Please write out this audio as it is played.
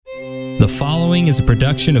The following is a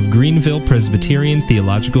production of Greenville Presbyterian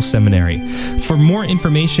Theological Seminary. For more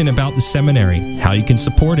information about the seminary, how you can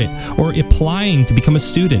support it, or applying to become a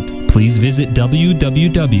student, please visit www.gpts.edu.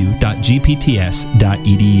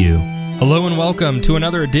 Hello and welcome to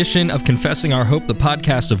another edition of Confessing Our Hope, the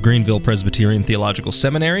podcast of Greenville Presbyterian Theological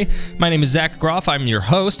Seminary. My name is Zach Groff. I'm your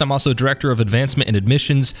host. I'm also Director of Advancement and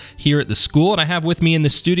Admissions here at the school, and I have with me in the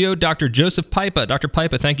studio Dr. Joseph Pipa. Dr.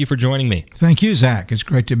 Pipa, thank you for joining me. Thank you, Zach. It's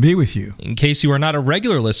great to be with you. In case you are not a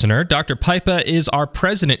regular listener, Dr. Pipa is our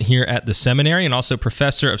president here at the seminary and also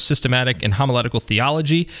professor of systematic and homiletical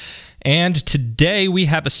theology. And today we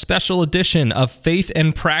have a special edition of Faith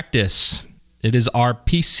and Practice. It is our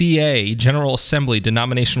PCA, General Assembly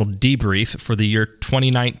Denominational Debrief for the year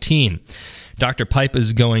 2019. Dr. Pipa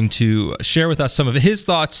is going to share with us some of his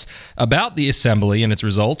thoughts about the Assembly and its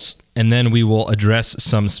results, and then we will address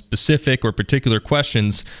some specific or particular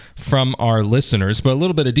questions from our listeners. But a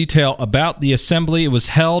little bit of detail about the Assembly. It was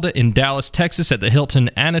held in Dallas, Texas at the Hilton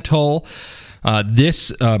Anatole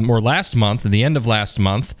last month, at the end of last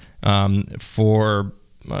month, for...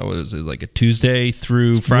 was it like a Tuesday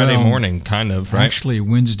through Friday morning, kind of, right? Actually,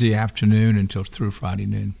 Wednesday afternoon until through Friday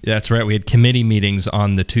noon. Yeah, that's right. We had committee meetings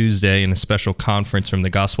on the Tuesday and a special conference from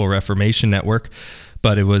the Gospel Reformation Network.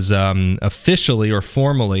 But it was officially or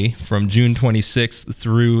formally from June 26th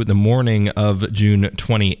through the morning of June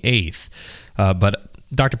 28th. But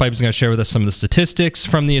Dr. Pipa is going to share with us some of the statistics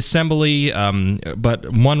from the Assembly.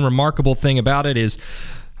 But one remarkable thing about it is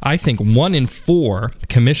I think 1 in 4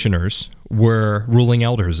 commissioners were ruling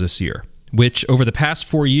elders this year, which over the past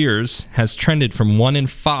 4 years has trended from 1 in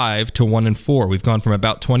 5 to 1 in 4. We've gone from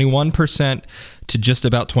about 21% to just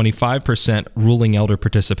about 25% ruling elder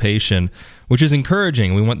participation, which is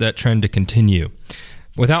encouraging. We want that trend to continue.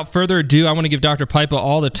 Without further ado, I want to give Dr. Pipa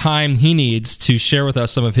all the time he needs to share with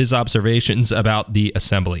us some of his observations about the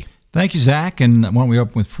Assembly. Thank you, Zach, and why don't we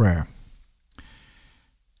open with prayer?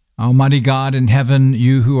 Almighty God in heaven,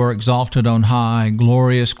 you who are exalted on high,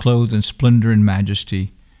 glorious, clothed in splendor and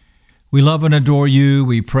majesty, we love and adore you.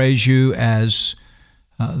 We praise you as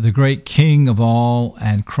the great King of all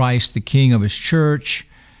and Christ, the King of his church.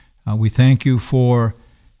 We thank you for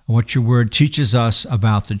what your word teaches us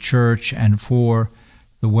about the church and for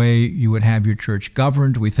the way you would have your church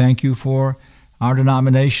governed. We thank you for our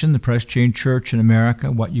denomination, the Presbyterian Church in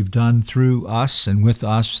America, what you've done through us and with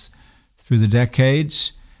us through the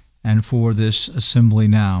decades, and for this assembly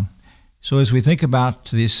now. So as we think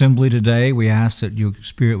about the assembly today, we ask that your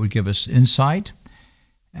Spirit would give us insight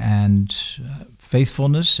and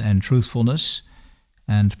faithfulness and truthfulness,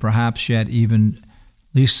 and perhaps yet even at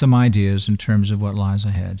least some ideas in terms of what lies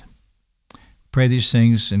ahead. Pray these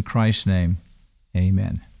things in Christ's name.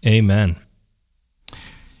 Amen. Amen.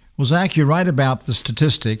 Well, Zach, you're right about the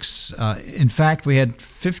statistics. In fact, we had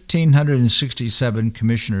 1,567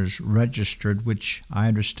 commissioners registered, which I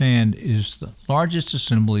understand is the largest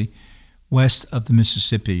assembly west of the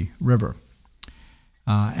Mississippi River.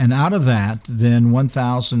 And out of that, then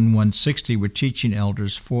 1,160 were teaching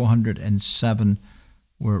elders, 407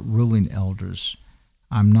 were ruling elders.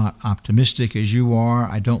 I'm not optimistic as you are.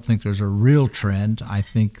 I don't think there's a real trend. I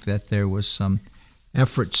think that there was some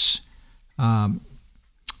efforts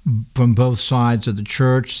from both sides of the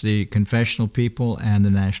church, the confessional people and the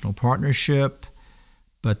national partnership.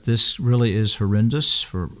 But this really is horrendous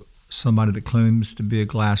for somebody that claims to be a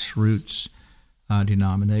grassroots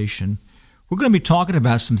denomination. We're going to be talking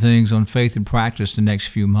about some things on faith and practice the next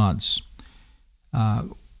few months. I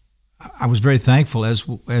was very thankful,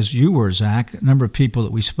 as you were, Zach, a number of people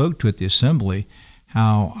that we spoke to at the Assembly,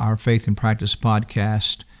 how our Faith and Practice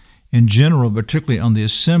podcast in general, particularly on the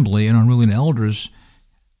Assembly and on ruling elders,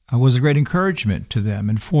 was a great encouragement to them.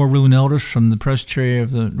 And 4 ruling elders from the Presbytery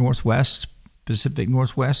of the Northwest, Pacific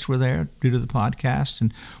Northwest, were there due to the podcast.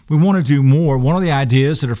 And we want to do more. One of the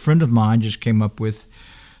ideas that a friend of mine just came up with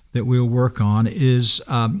that we'll work on is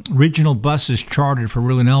regional buses chartered for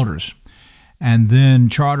ruling elders, and then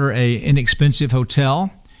charter a inexpensive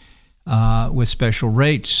hotel with special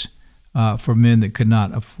rates for men that could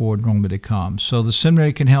not afford normally to come. So the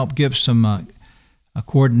seminary can help give some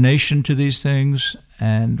coordination to these things,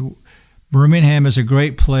 and Birmingham is a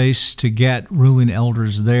great place to get ruling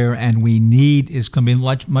elders there, and it's going to be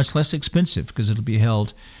much less expensive because it'll be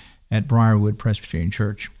held at Briarwood Presbyterian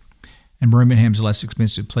Church, and Birmingham's a less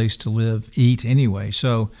expensive place to live, eat anyway.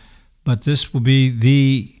 So, but this will be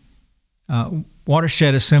the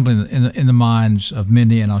Watershed Assembly in the minds of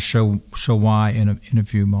many, and I'll show why in a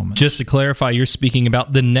few moments. Just to clarify, you're speaking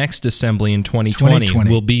about the next assembly in 2020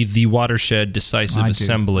 will be the Watershed Decisive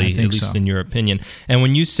Assembly, at least in your opinion. And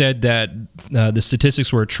when you said that the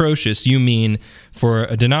statistics were atrocious, you mean for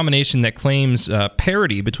a denomination that claims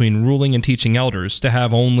parity between ruling and teaching elders to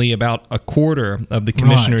have only about a quarter of the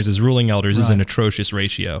commissioners as ruling elders is an atrocious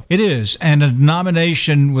ratio. It is, and a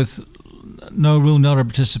denomination with no ruling elder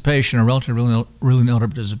participation or relative ruling elder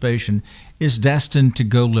participation is destined to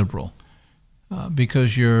go liberal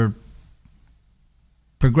because your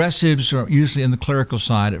progressives are usually in the clerical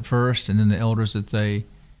side at first and then the elders that they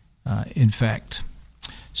infect.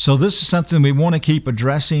 So this is something we want to keep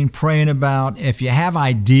addressing, praying about. If you have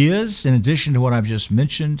ideas, in addition to what I've just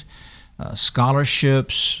mentioned,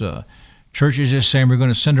 scholarships, churches just saying we're going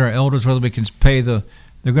to send our elders whether we can pay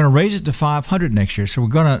they're going to raise it to $500 next year. So we're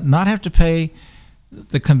going to not have to pay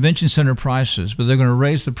the convention center prices, but they're going to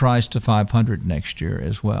raise the price to $500 next year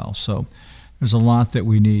as well. So there's a lot that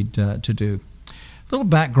we need to do. A little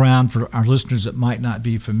background for our listeners that might not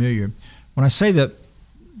be familiar. When I say that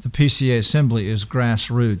the PCA Assembly is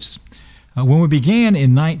grassroots, when we began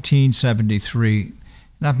in 1973,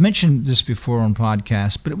 and I've mentioned this before on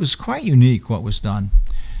podcasts, but it was quite unique what was done.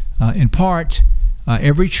 In part,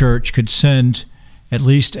 every church could send at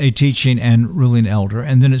least a teaching and ruling elder,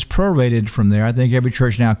 and then it's prorated from there. I think every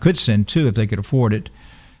church now could send two if they could afford it,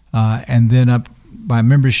 and then up by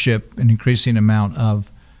membership an increasing amount of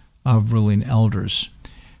ruling elders.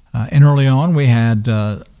 And early on we had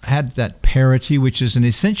that parity, which is an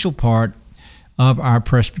essential part of our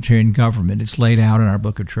Presbyterian government. It's laid out in our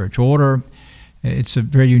Book of Church Order. It's a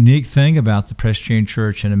very unique thing about the Presbyterian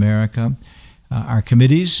Church in America. Our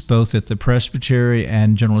committees, both at the Presbytery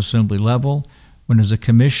and General Assembly level, when there's a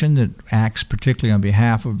commission that acts particularly on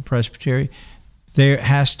behalf of the presbytery, there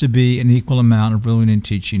has to be an equal amount of ruling and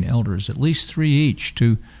teaching elders, at least 3 each,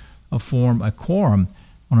 to form a quorum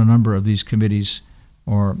on a number of these committees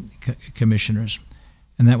or commissioners.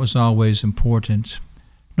 And that was always important.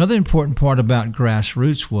 Another important part about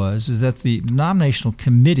grassroots is that the denominational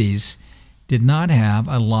committees did not have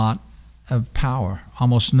a lot of power,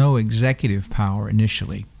 almost no executive power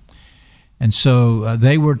initially. And so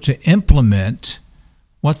they were to implement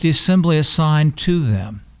what the assembly assigned to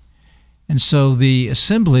them. And so the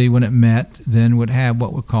assembly, when it met, then would have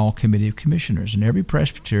what we call committee of commissioners. And every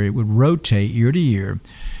presbytery would rotate year to year.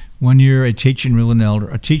 1 year a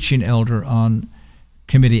teaching elder on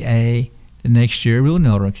committee A, the next year a ruling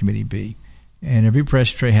elder on committee B. And every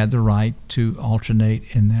presbytery had the right to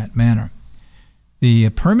alternate in that manner. The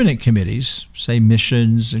permanent committees, say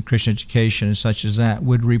missions and Christian education and such as that,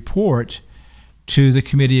 would report to the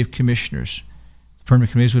Committee of Commissioners. The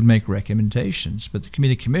permanent committees would make recommendations, but the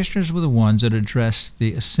Committee of Commissioners were the ones that addressed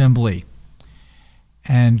the assembly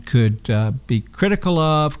and could be critical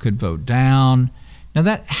of, could vote down. Now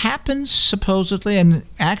that happens supposedly, and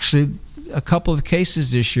actually a couple of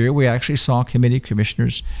cases this year we actually saw Committee of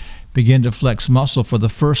Commissioners begin to flex muscle for the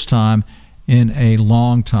first time in a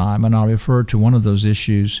long time, and I'll refer to one of those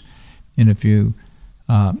issues in a few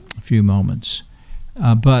moments.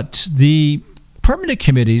 But the permanent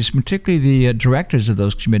committees, particularly the directors of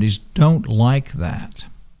those committees, don't like that.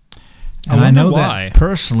 And I know why. That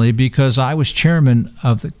personally because I was chairman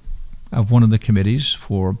of one of the committees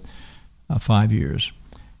for 5 years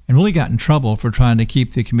and really got in trouble for trying to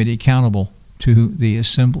keep the committee accountable to the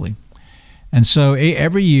assembly. And so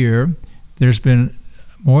every year there's been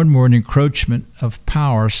more and more an encroachment of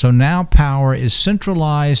power. So now power is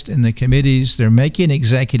centralized in the committees. They're making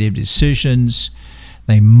executive decisions.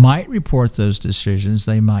 They might report those decisions.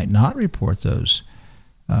 They might not report those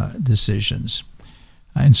decisions.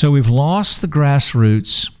 And so we've lost the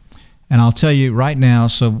grassroots. And I'll tell you right now,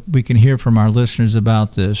 so we can hear from our listeners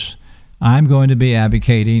about this, I'm going to be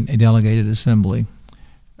advocating a delegated assembly,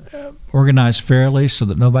 organized fairly so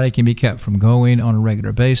that nobody can be kept from going on a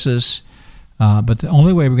regular basis. But the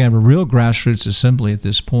only way we're going to have a real grassroots assembly at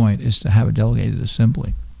this point is to have a delegated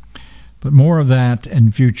assembly. But more of that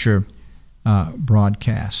in future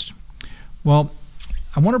broadcast. Well,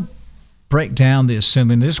 I want to break down the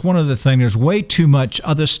assembly. And this is one of the things, there's way too much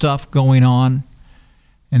other stuff going on,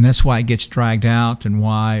 and that's why it gets dragged out and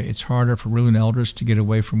why it's harder for ruling elders to get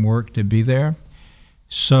away from work to be there.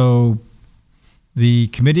 So the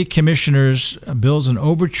Committee of Commissioners Bills and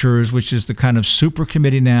Overtures, which is the kind of super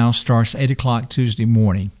committee now, starts 8 o'clock Tuesday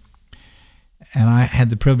morning. And I had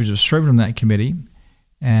the privilege of serving on that committee,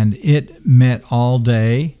 and it met all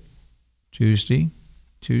day, Tuesday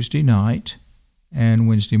night, and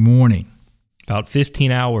Wednesday morning. About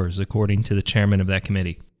 15 hours, according to the chairman of that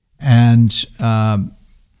committee. And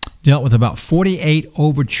dealt with about 48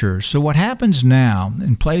 overtures. So what happens now,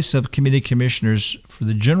 in place of committee commissioners for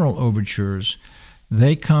the general overtures,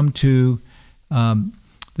 they come to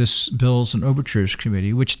this Bills and Overtures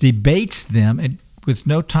Committee, which debates them with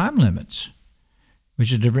no time limits,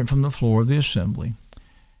 which is different from the floor of the Assembly.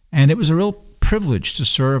 And it was a real privilege to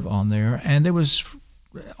serve on there, and there was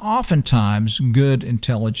oftentimes good,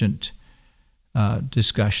 intelligent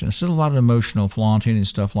discussion. There's a lot of emotional flaunting and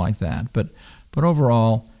stuff like that, but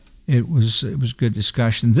overall, it was good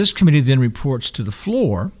discussion. This committee then reports to the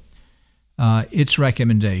floor its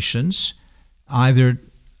recommendations, either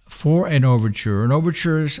for an overture. An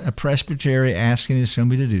overture is a presbytery asking the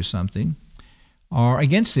Assembly to do something, or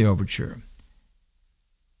against the overture.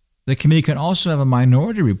 The committee can also have a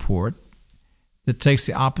minority report that takes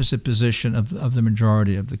the opposite position of the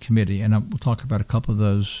majority of the committee, and we'll talk about a couple of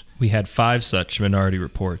those. We had 5 such minority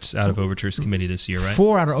reports out of Overtures Committee this year, right?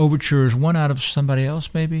 4 out of overtures, 1 out of somebody else,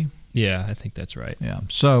 maybe? Yeah, I think that's right. Yeah.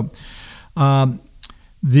 So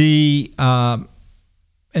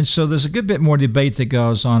and so there's a good bit more debate that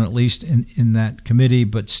goes on, at least in that committee,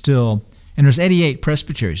 but still, and there's 88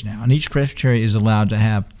 presbyteries now, and each presbytery is allowed to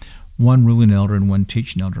have 1 ruling elder and 1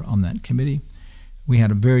 teaching elder on that committee. We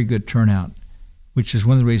had a very good turnout, which is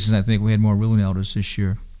one of the reasons I think we had more ruling elders this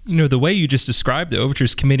year. You know, the way you just described the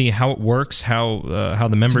Overtures Committee, how it works, how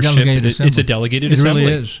the membership, it's a delegated assembly. It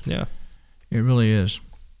really is. Yeah. It really is.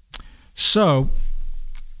 So,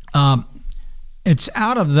 it's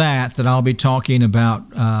out of that I'll be talking about,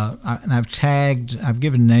 and I've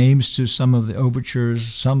given names to some of the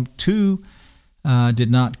overtures. 2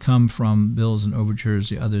 did not come from Bills and Overtures,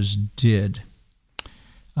 the others did.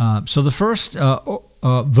 So the first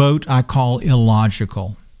vote I call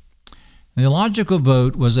illogical. The illogical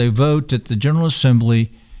vote was a vote that the General Assembly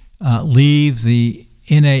leave the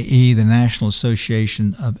NAE, the National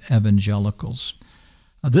Association of Evangelicals.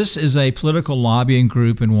 This is a political lobbying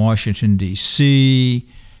group in Washington, D.C.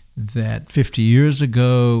 that 50 years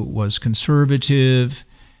ago was conservative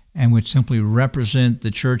and would simply represent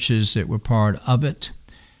the churches that were part of it.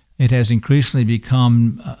 It has increasingly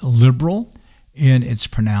become liberal in its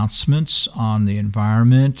pronouncements on the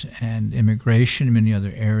environment and immigration and many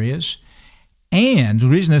other areas. And the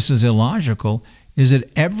reason this is illogical is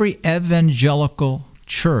that every evangelical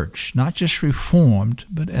church, not just Reformed,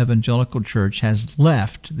 but evangelical church, has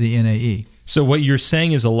left the NAE. So what you're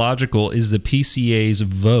saying is illogical is the PCA's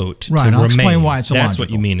vote to I'll remain. Explain why it's illogical. That's what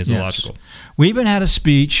you mean is Yes. illogical. We even had a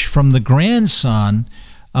speech from the grandson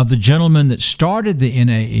of the gentleman that started the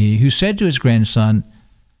NAE, who said to his grandson,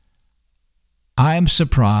 "I am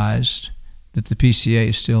surprised that the PCA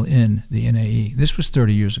is still in the NAE." This was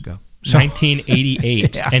 30 years ago.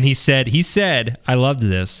 1988. Yeah. And he said, I loved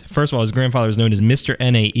this. First of all, his grandfather was known as Mr.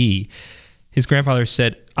 NAE. His grandfather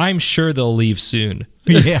said, "I'm sure they'll leave soon."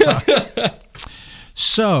 Yeah.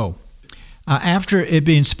 So, after it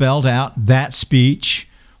being spelled out, that speech,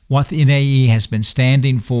 what the NAE has been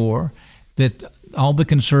standing for, that all the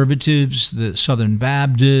conservatives, the Southern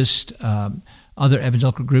Baptist, other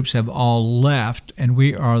evangelical groups have all left, and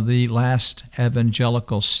we are the last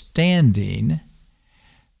evangelical standing.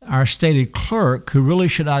 Our stated clerk, who really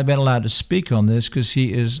should not have been allowed to speak on this because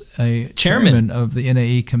he is a chairman of the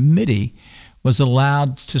NAE committee, was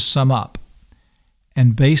allowed to sum up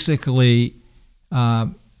and basically,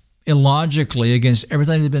 illogically, against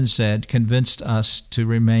everything that had been said, convinced us to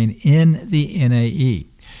remain in the NAE.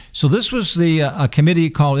 So this was a committee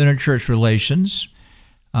called Interchurch Relations,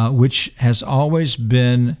 which has always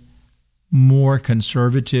been more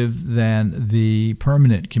conservative than the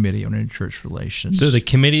Permanent Committee on Interchurch Relations. So the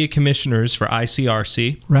Committee of Commissioners for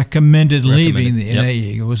ICRC recommended leaving the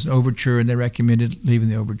NAE. It was an overture, and they recommended leaving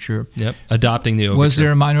the overture. Yep, adopting the overture. Was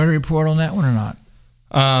there a minority report on that one or not?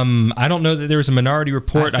 I don't know that there was a minority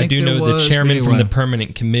report. I do know the chairman from the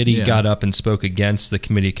Permanent Committee got up and spoke against the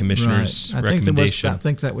Committee of Commissioners' recommendation. I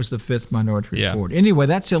think that was the 5th minority report. Anyway,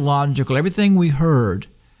 that's illogical. Everything we heard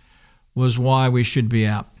was why we should be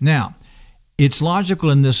out. Now, it's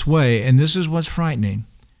logical in this way, and this is what's frightening.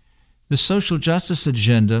 The social justice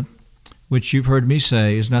agenda, which you've heard me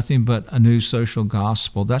say, is nothing but a new social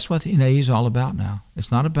gospel. That's what the NAE is all about now.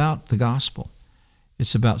 It's not about the gospel.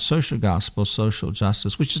 It's about social gospel, social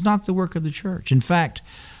justice, which is not the work of the church. In fact,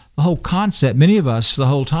 the whole concept, many of us the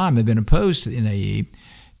whole time have been opposed to the NAE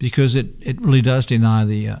because it really does deny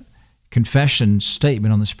the confession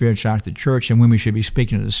statement on the spirituality of the church and when we should be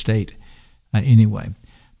speaking to the state anyway.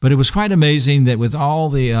 But it was quite amazing that with all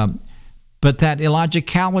the, but that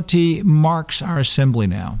illogicality marks our assembly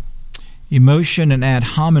now. Emotion and ad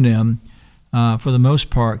hominem, for the most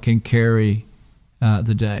part, can carry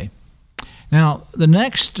the day. Now, the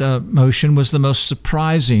next motion was the most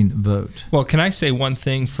surprising vote. Well, can I say one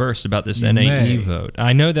thing first about this You NAE may. vote?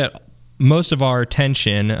 I know that most of our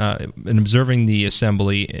attention in observing the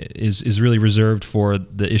assembly is really reserved for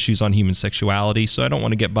the issues on human sexuality, so I don't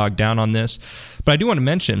want to get bogged down on this. But I do want to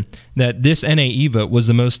mention that this NAE vote was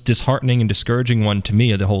the most disheartening and discouraging one to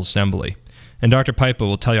me of the whole assembly. And Dr. Pipa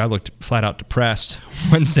will tell you I looked flat out depressed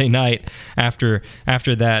Wednesday night after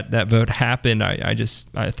that vote happened.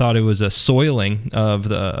 I thought it was a soiling of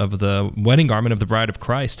the wedding garment of the bride of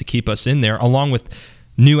Christ to keep us in there, along with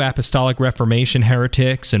New Apostolic Reformation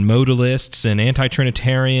heretics and modalists and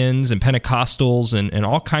anti-Trinitarians and Pentecostals and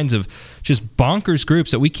all kinds of just bonkers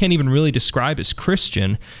groups that we can't even really describe as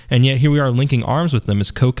Christian, and yet here we are linking arms with them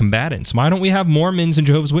as co-combatants. Why don't we have Mormons and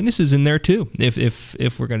Jehovah's Witnesses in there too,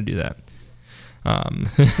 if we're going to do that?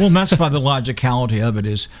 Well, that's by the logicality of it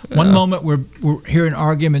is one moment we're hearing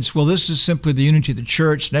arguments, well, this is simply the unity of the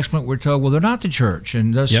church. Next moment we're told, well, they're not the church,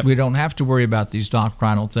 and thus we don't have to worry about these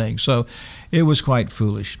doctrinal things. So it was quite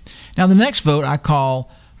foolish. Now, the next vote I call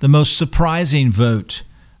the most surprising vote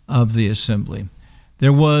of the assembly.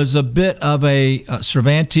 There was a bit of a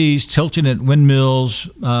Cervantes tilting at windmills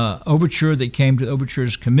overture that came to the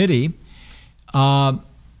Overtures Committee that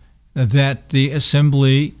the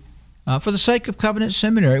assembly, for the sake of Covenant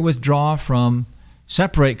Seminary,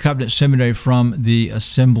 separate Covenant Seminary from the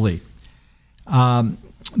assembly.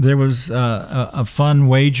 There was a fun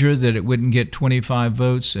wager that it wouldn't get 25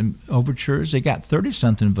 votes in overtures. They got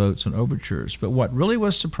 30-something votes on overtures. But what really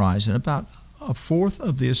was surprising, about a fourth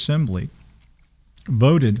of the assembly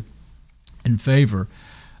voted in favor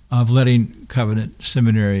of letting Covenant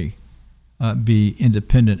Seminary be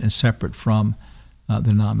independent and separate from the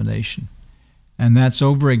denomination. And that's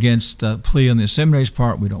over against a plea on the seminary's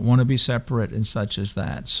part. We don't want to be separate and such as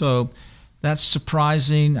that. So that's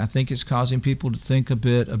surprising. I think it's causing people to think a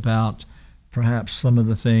bit about perhaps some of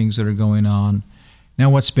the things that are going on. Now,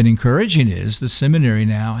 what's been encouraging is the seminary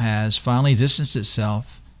now has finally distanced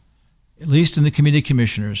itself, at least in the committee of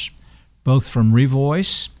commissioners, both from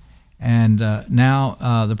Revoice and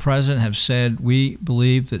now the president have said, we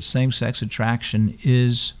believe that same-sex attraction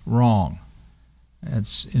is wrong.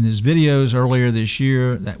 That's in his videos earlier this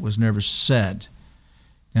year, that was never said.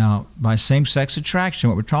 Now, by same-sex attraction,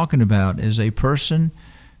 what we're talking about is a person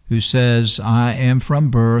who says, I am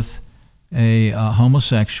from birth a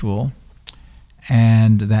homosexual,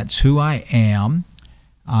 and that's who I am.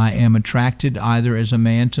 I am attracted either as a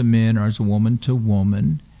man to men or as a woman to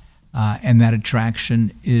woman, and that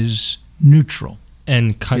attraction is neutral.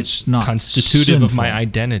 And it's not constitutive sinful. Of my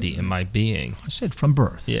identity and my being. I said from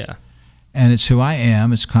birth. Yeah. And it's who I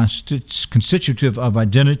am. It's constitutive of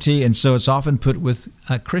identity, and so it's often put with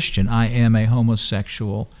a Christian. I am a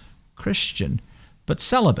homosexual Christian, but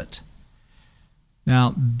celibate.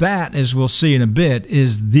 Now, that, as we'll see in a bit,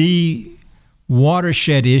 is the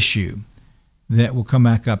watershed issue that will come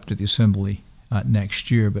back up to the assembly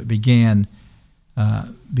next year, but began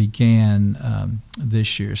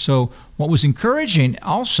this year. So what was encouraging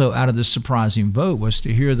also out of this surprising vote was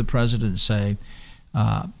to hear the president say,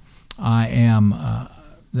 the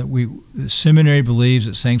seminary believes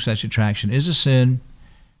that same-sex attraction is a sin,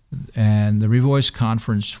 and the Revoice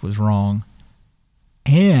Conference was wrong,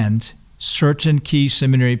 and certain key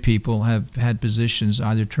seminary people have had positions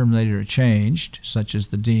either terminated or changed, such as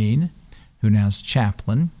the dean, who now is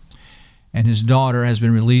chaplain, and his daughter has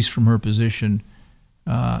been released from her position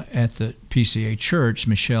at the PCA Church,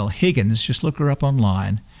 Michelle Higgins. Just look her up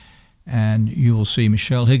online, and you will see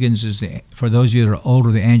Michelle Higgins is, for those of you that are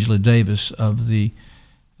older, the Angela Davis of the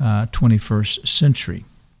 21st century.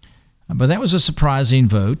 But that was a surprising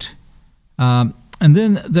vote. And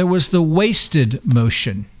then there was the wasted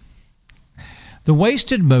motion. The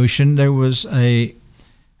wasted motion, there was a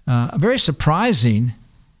very surprising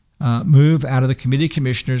move out of the Committee of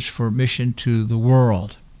Commissioners for Mission to the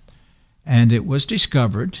World. And it was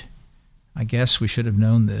discovered, I guess we should have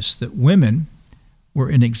known this, that women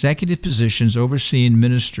were in executive positions overseeing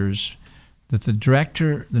ministers, that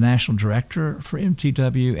the national director for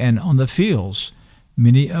MTW, and on the fields,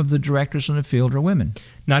 many of the directors on the field are women.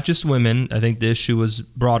 Not just women. I think the issue was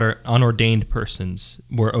broader. Unordained persons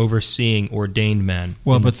were overseeing ordained men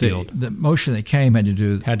in the field. The motion that came had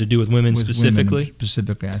to do with women specifically? Women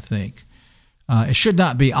specifically, I think. It should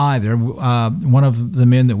not be either. One of the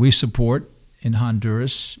men that we support in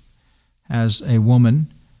Honduras has a woman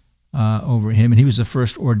over him, and he was the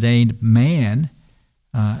first ordained man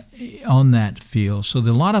on that field. So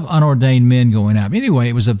there are a lot of unordained men going out. Anyway,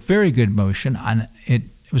 it was a very good motion, and it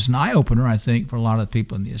was an eye-opener, I think, for a lot of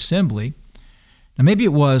people in the assembly. Now, maybe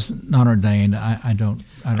it was non-ordained. I don't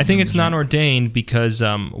I think it's non-ordained because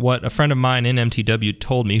what a friend of mine in MTW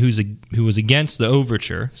told me, who was against the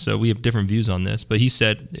overture, so we have different views on this, but he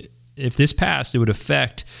said if this passed, it would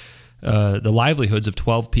affect the livelihoods of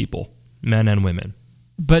 12 people, men and women.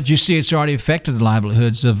 But you see, it's already affected the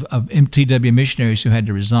livelihoods of MTW missionaries who had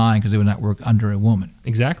to resign because they would not work under a woman.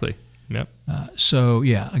 Exactly. Yep. So,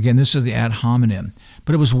 yeah, again, this is the ad hominem.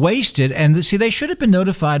 But it was wasted, and see, they should have been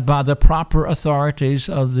notified by the proper authorities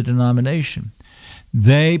of the denomination.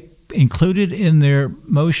 They included in their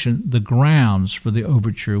motion the grounds for the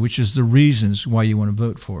overture, which is the reasons why you want to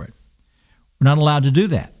vote for it. We're not allowed to do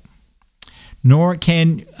that. Nor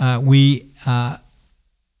can the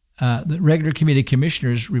regular committee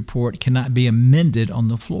commissioners' report cannot be amended on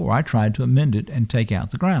the floor. I tried to amend it and take out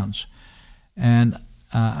the grounds. And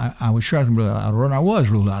I was sure I was ruled out of order, and I was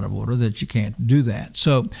ruled out of order that you can't do that.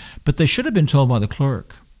 So, but they should have been told by the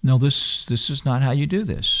clerk, no, this is not how you do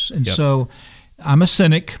this. And so I'm a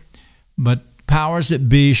cynic, but powers that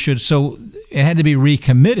be should, so it had to be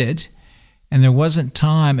recommitted, and there wasn't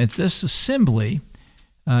time at this assembly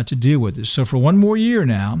to deal with this. So for one more year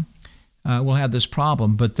now, we'll have this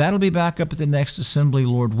problem, but that'll be back up at the next assembly,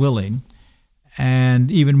 Lord willing. And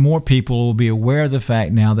even more people will be aware of the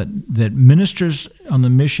fact now that ministers on the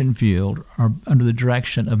mission field are under the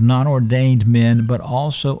direction of non-ordained men, but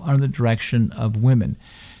also under the direction of women.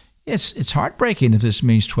 It's heartbreaking if this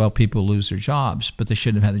means 12 people lose their jobs, but they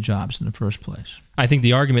shouldn't have had the jobs in the first place. I think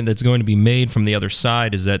the argument that's going to be made from the other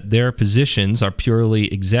side is that their positions are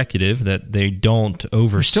purely executive, that they don't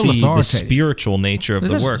oversee the spiritual nature of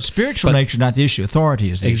the work. Spiritual nature is not the issue.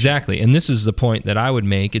 Authority is the issue. Exactly. And this is the point that I would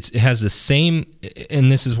make. It has the same,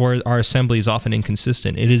 and this is where our assembly is often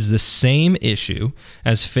inconsistent. It is the same issue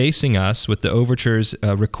as facing us with the overtures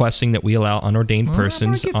requesting that we allow unordained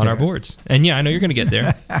persons on our boards. And yeah, I know you're going to get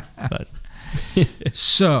there. But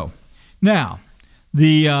So, now,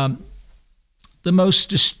 the most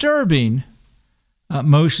disturbing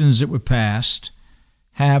motions that were passed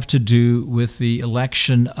have to do with the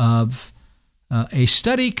election of a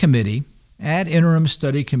study committee, ad interim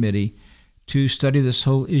study committee, to study this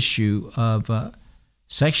whole issue of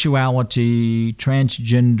sexuality,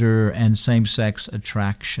 transgender, and same-sex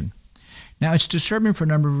attraction. Now, it's disturbing for a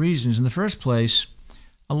number of reasons. In the first place,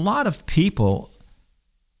 a lot of people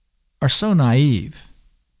are so naive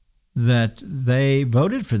that they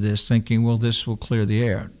voted for this thinking, well, this will clear the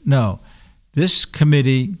air. No, this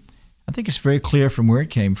committee, I think it's very clear from where it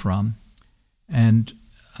came from, and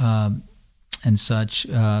such.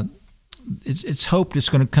 It's hoped it's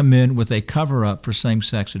going to come in with a cover-up for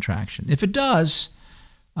same-sex attraction. If it does,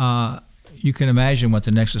 you can imagine what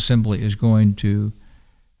the next assembly is going to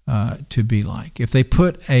be like. If they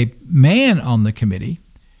put a man on the committee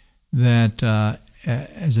that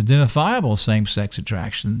as identifiable same-sex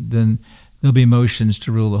attraction, then there'll be motions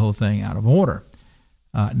to rule the whole thing out of order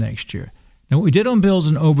next year. Now, what we did on bills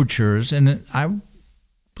and overtures, and I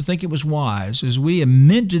think it was wise, is we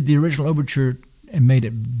amended the original overture and made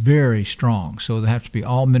it very strong. So there have to be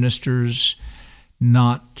all ministers,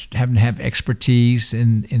 not having to have expertise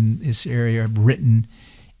in this area, written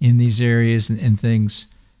in these areas and things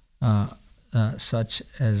such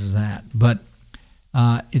as that. But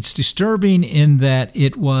it's disturbing in that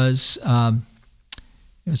it was a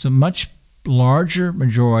much larger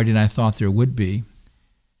majority than I thought there would be.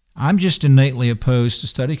 I'm just innately opposed to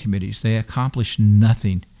study committees. They accomplish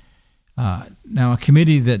nothing. Now, a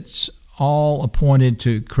committee that's all appointed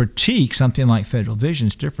to critique something like Federal Vision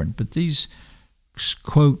is different, but these,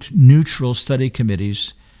 quote, neutral study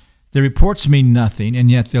committees, the reports mean nothing,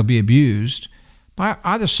 and yet they'll be abused by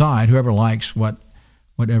either side, whoever likes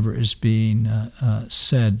whatever is being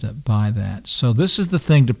said by that. So this is the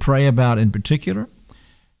thing to pray about in particular,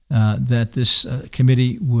 that this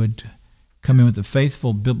committee would come in with a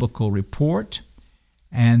faithful biblical report,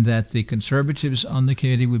 and that the conservatives on the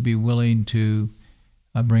committee would be willing to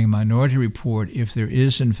bring a minority report if there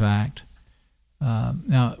is, in fact.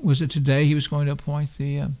 Now, was it today he was going to appoint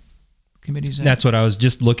the committee's head? That's what I was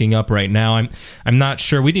just looking up right now. I'm not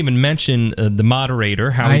sure. We didn't even mention the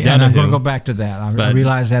moderator, Howie Donahue. I'm going to go back to that. I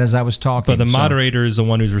realized that as I was talking. But the moderator is the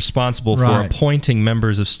one who's responsible for appointing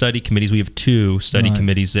members of study committees. We have 2 study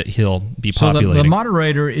committees that he'll be populating. So the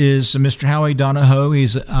moderator is Mr. Howie Donahue.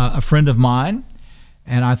 He's a friend of mine,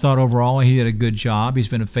 and I thought overall he did a good job. He's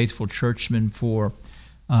been a faithful churchman for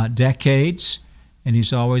decades, and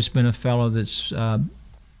he's always been a fellow that's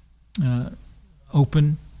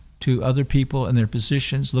open to other people and their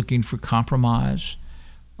positions, looking for compromise.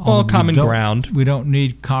 Well, common ground. We don't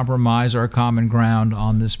need compromise or common ground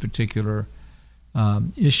on this particular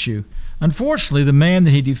issue. Unfortunately, the man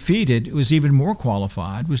that he defeated was even more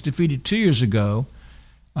qualified, was defeated 2 years ago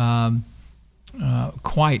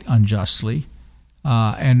quite unjustly.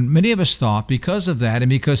 And many of us thought because of that and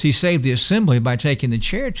because he saved the assembly by taking the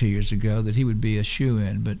chair 2 years ago that he would be a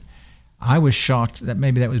shoo-in. But I was shocked that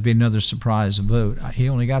maybe that would be another surprise vote. He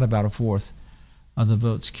only got about a fourth of the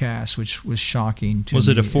votes cast, which was shocking to me. Was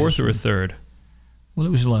it a fourth or a third? Well,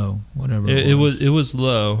 it was low, whatever it was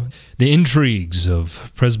low. The intrigues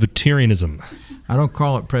of Presbyterianism. I don't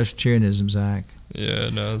call it Presbyterianism, Zach. Yeah,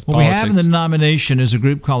 no, it's what politics. We have in the nomination is a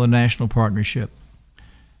group called the National Partnership.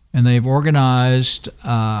 And they've organized,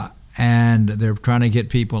 and they're trying to get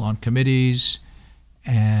people on committees,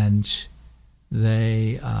 and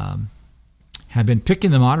they have been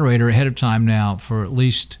picking the moderator ahead of time now for at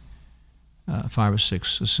least 5 or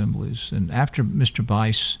 6 assemblies. And after Mr.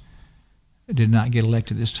 Bice did not get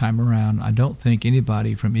elected this time around, I don't think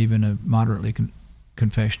anybody from even a moderately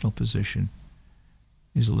confessional position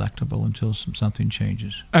is electable until something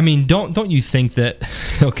changes. I mean, don't you think that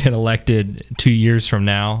he'll get elected 2 years from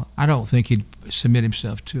now? I don't think he'd submit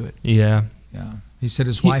himself to it. Yeah. Yeah. He said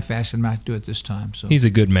his wife asked him not to do it this time. So he's a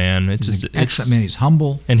good man. He's an excellent man. He's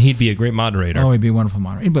humble. And he'd be a great moderator. Oh, he'd be a wonderful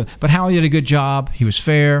moderator. But Howie did a good job. He was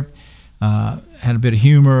fair, had a bit of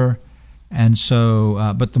humor. And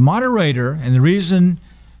so, but the moderator, and the reason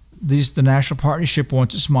the National Partnership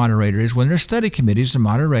wants its moderator is when there's study committees, the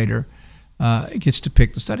moderator gets to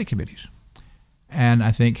pick the study committees. And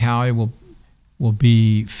I think Howie will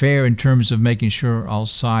be fair in terms of making sure all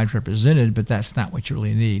sides represented, but that's not what you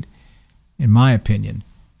really need, in my opinion,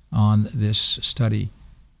 on this study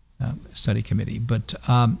committee. But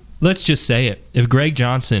let's just say it. If Greg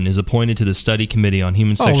Johnson is appointed to the study committee on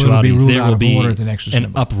human sexuality, there will be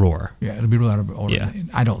an uproar. Yeah, it'll be ruled out of order. Yeah.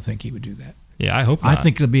 I don't think he would do that. Yeah, I hope not. I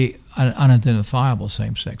think it'll be an unidentifiable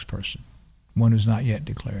same-sex person, one who's not yet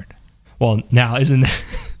declared. Well, now, isn't that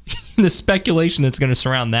the speculation that's going to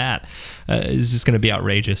surround that is just going to be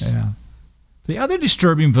outrageous. Yeah. The other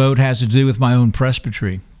disturbing vote has to do with my own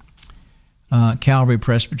presbytery, Calvary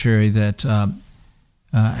Presbytery, that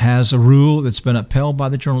has a rule that's been upheld by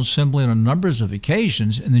the General Assembly on a number of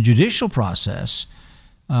occasions in the judicial process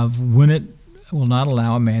of when it will not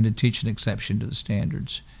allow a man to teach an exception to the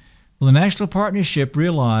standards. Well, the National Partnership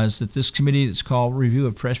realized that this committee that's called Review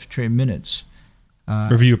of Presbyterian Minutes,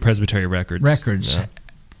 Review of Presbytery Records, yeah,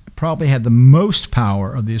 probably had the most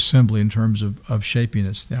power of the Assembly in terms of shaping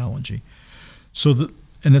its theology.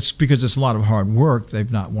 And it's because it's a lot of hard work.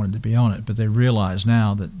 They've not wanted to be on it, but they realize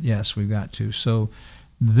now that, yes, we've got to. So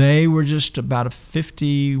they were just about a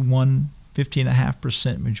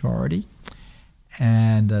 50.5% majority,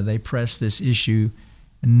 and they pressed this issue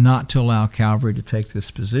not to allow Calvary to take this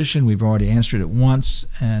position. We've already answered it once,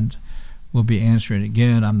 and we'll be answering it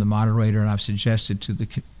again. I'm the moderator, and I've suggested to the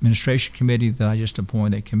administration committee that I just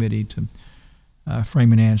appoint a committee to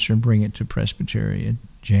frame an answer and bring it to Presbytery in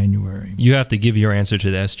January. You have to give your answer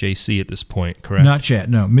to the SJC at this point, correct? Not yet,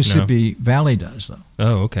 no. Mississippi Valley does, though.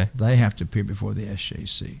 Oh, okay. They have to appear before the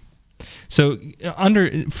SJC. So,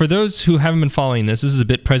 for those who haven't been following this is a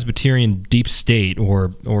bit Presbyterian deep state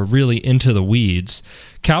or really into the weeds.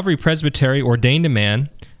 Calvary Presbytery ordained a man,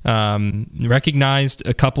 recognized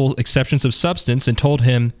a couple exceptions of substance, and told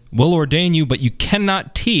him, "We'll ordain you, but you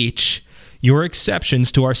cannot teach your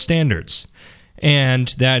exceptions to our standards." And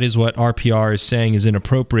that is what RPR is saying is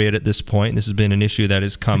inappropriate at this point. This has been an issue that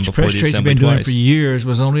has come before the Assembly twice. Presbyterians have been doing for years. It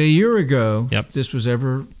was only a year ago this was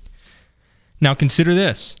ever... Now consider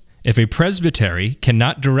this. If a presbytery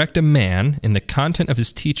cannot direct a man in the content of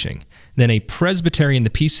his teaching, then a presbytery in the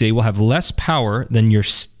PCA will have less power than your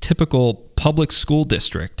typical public school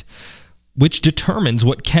district, which determines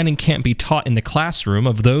what can and can't be taught in the classroom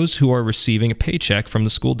of those who are receiving a paycheck from the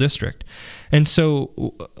school district. And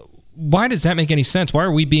so why does that make any sense? Why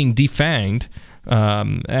are we being defanged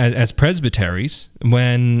as presbyteries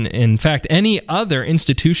when, in fact, any other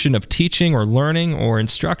institution of teaching or learning or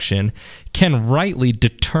instruction can rightly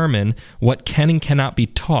determine what can and cannot be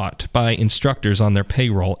taught by instructors on their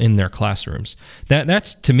payroll in their classrooms?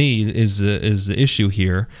 That's to me is the issue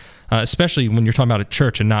here, especially when you're talking about a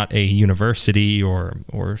church and not a university or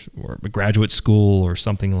a graduate school or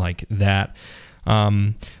something like that.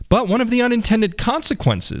 But one of the unintended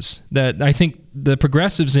consequences that I think the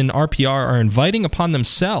progressives in RPR are inviting upon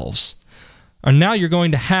themselves are now you're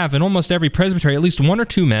going to have in almost every presbytery at least one or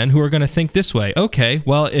two men who are going to think this way. Okay,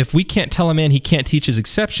 well, if we can't tell a man he can't teach his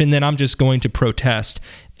exception, then I'm just going to protest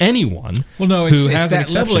anyone who has that an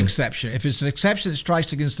exception. Level exception. If it's an exception that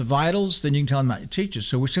strikes against the vitals, then you can tell him not to teach it.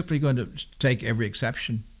 So we're simply going to take every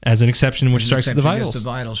exception as an exception which strikes the against vitals. the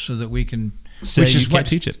vitals, so that we can say which you is can't what,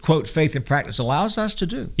 teach it. quote, faith and practice allows us to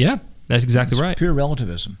do. Yeah, that's exactly It's right. pure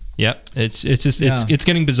relativism. Yep, it's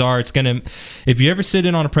getting bizarre. It's gonna. If you ever sit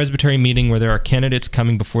in on a presbytery meeting where there are candidates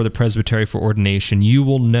coming before the presbytery for ordination, you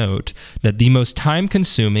will note that the most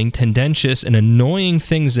time-consuming, tendentious, and annoying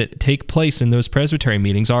things that take place in those presbytery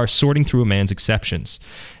meetings are sorting through a man's exceptions.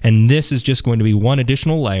 And this is just going to be one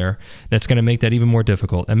additional layer that's going to make that even more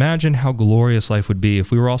difficult. Imagine how glorious life would be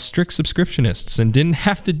if we were all strict subscriptionists and didn't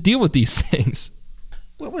have to deal with these things.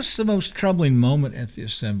 What was the most troubling moment at the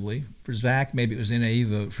assembly? For Zach, maybe it was NAE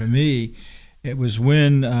vote. For me, it was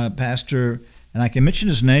when Pastor, and I can mention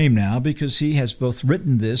his name now because he has both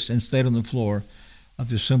written this and stayed on the floor of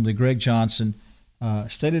the assembly, Greg Johnson,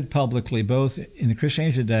 stated publicly, both in the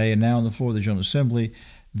Christianity Today and now on the floor of the General Assembly,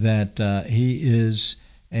 that he is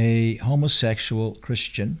a homosexual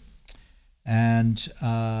Christian and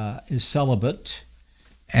is celibate,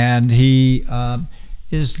 and he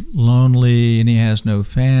is lonely, and he has no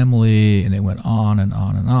family, and it went on and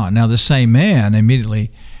on and on. Now, the same man,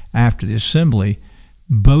 immediately after the assembly,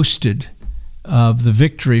 boasted of the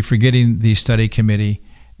victory for getting the study committee,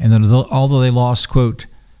 and then although they lost, quote,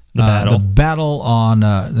 the battle on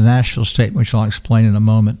the Nashville statement, which I'll explain in a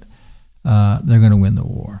moment, they're going to win the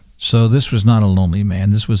war. So this was not a lonely man.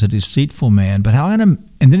 This was a deceitful man. But and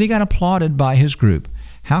then he got applauded by his group.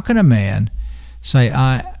 How can a man say,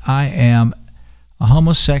 I am a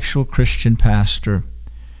homosexual Christian pastor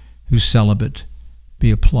who's celibate,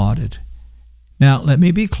 be applauded? Now, let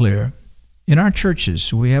me be clear. In our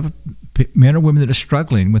churches, we have men or women that are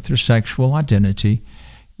struggling with their sexual identity,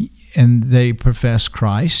 and they profess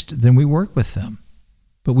Christ, then we work with them.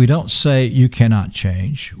 But we don't say you cannot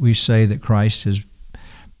change. We say that Christ has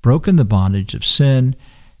broken the bondage of sin,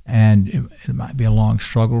 and it might be a long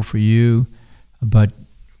struggle for you, but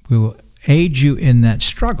we will aid you in that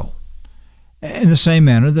struggle. In the same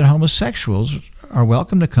manner that homosexuals are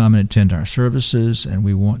welcome to come and attend our services, and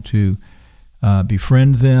we want to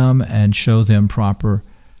befriend them and show them proper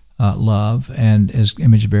love and, as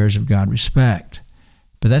image bearers of God, respect.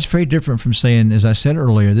 But that's very different from saying, as I said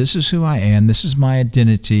earlier, this is who I am, this is my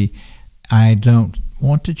identity, I don't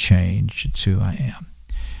want to change, it's who I am.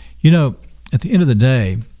 You know, at the end of the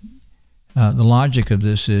day, the logic of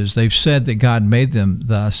this is they've said that God made them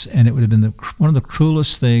thus, and it would have been one of the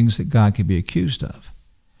cruelest things that God could be accused of.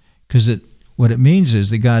 Because what it means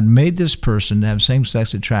is that God made this person to have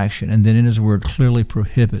same-sex attraction, and then in his word clearly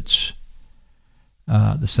prohibits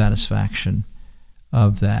the satisfaction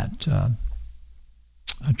of that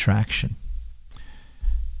attraction.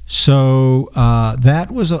 So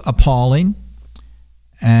that was appalling,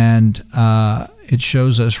 and it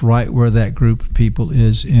shows us right where that group of people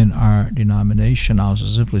is in our denomination. I've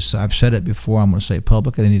said it before, I'm going to say it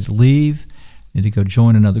publicly. They need to leave, they need to go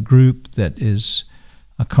join another group that is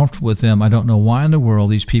comfortable with them. I don't know why in the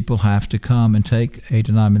world these people have to come and take a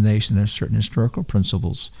denomination that has certain historical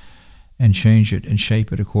principles and change it and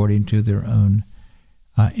shape it according to their own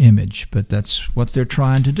image. But that's what they're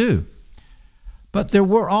trying to do. But there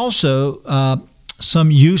were also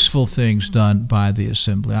some useful things done by the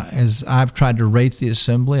assembly. As I've tried to rate the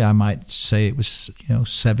assembly, I might say it was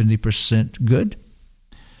 70% good.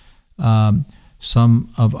 Some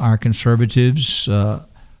of our conservatives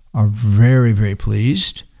are very, very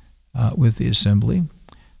pleased with the assembly.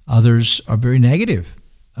 Others are very negative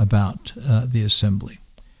about the assembly.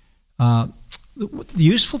 The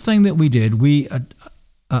useful thing that we did, we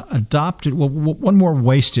adopted one more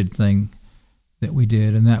wasted thing that we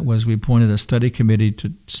did, and that was we appointed a study committee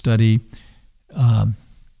to study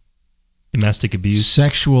domestic abuse,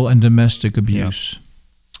 sexual and domestic abuse.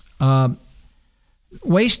 Yeah.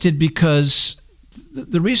 Wasted because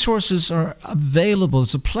the resources are available.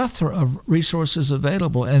 There's a plethora of resources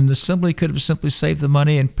available, and the assembly could have simply saved the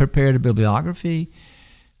money and prepared a bibliography,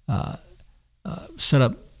 set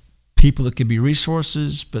up people that could be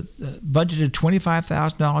resources, but budgeted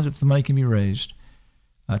 $25,000 if the money can be raised.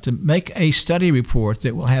 To make a study report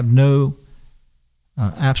that will have no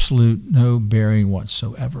bearing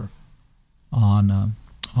whatsoever on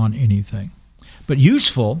anything. But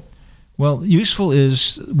useful, useful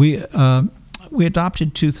is we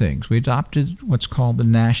adopted two things. We adopted what's called the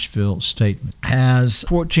Nashville Statement. It has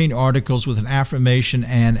 14 articles with an affirmation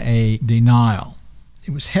and a denial.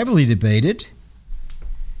 It was heavily debated,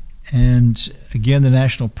 and again, the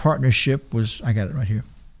National Partnership was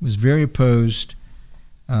very opposed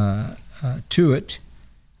to it,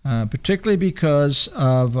 particularly because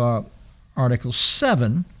of Article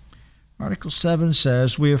 7. Article 7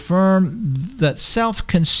 says, we affirm that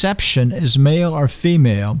self-conception as male or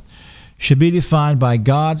female should be defined by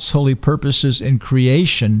God's holy purposes in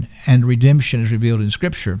creation and redemption as revealed in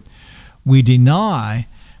Scripture. we deny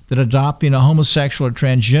that adopting a homosexual or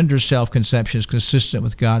transgender self-conception is consistent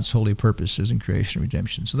with God's holy purposes in creation and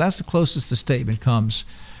redemption. So that's the closest the statement comes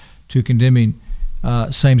to condemning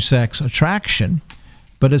same-sex attraction.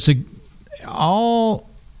 But all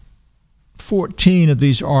 14 of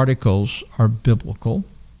these articles are biblical,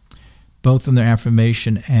 both in their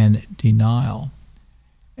affirmation and denial.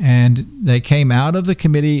 And they came out of the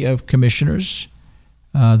Committee of Commissioners.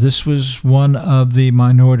 This was one of the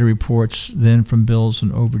minority reports then from Bills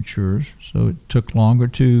and Overtures, so it took longer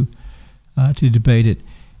to debate it.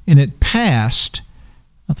 And it passed.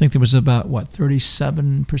 I think there was about,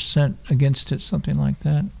 37% against it, something like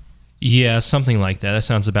that? Yeah, something like that. That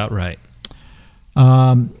sounds about right.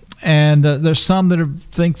 And there's some that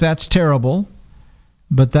think that's terrible,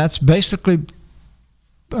 but that's basically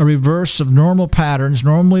a reverse of normal patterns.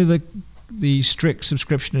 Normally the strict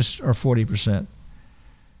subscriptionists are 40%.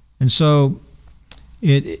 And so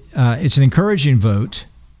it's an encouraging vote,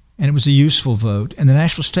 and it was a useful vote. And the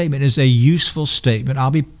national statement is a useful statement.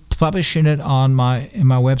 I'll be publishing it in my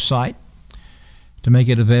website to make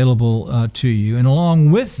it available to you. And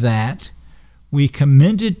along with that, we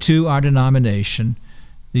commended to our denomination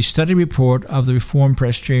the study report of the Reformed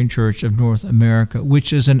Presbyterian Church of North America,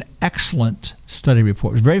 which is an excellent study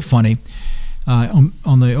report. It was very funny.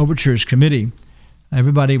 On the Overtures Committee,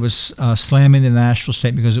 everybody was slamming the national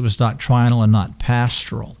statement because it was doctrinal and not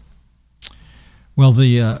pastoral. Well,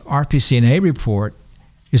 the RPCNA report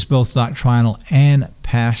is both doctrinal and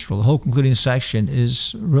pastoral. The whole concluding section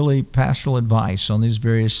is really pastoral advice on these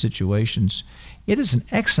various situations. It is an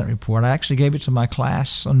excellent report. I actually gave it to my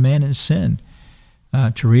class on Man and Sin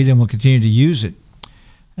to read, and we'll continue to use it.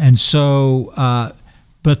 And so,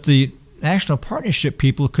 but the National Partnership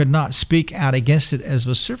people could not speak out against it as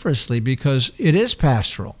vociferously because it is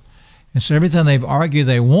pastoral. And so everything they've argued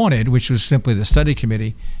they wanted, which was simply the study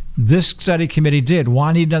committee, this study committee did.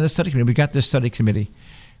 Why need another study committee? We got this study committee.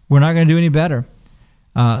 We're not going to do any better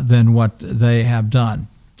than what they have done.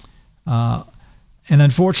 And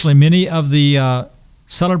unfortunately, many of the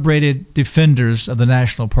celebrated defenders of the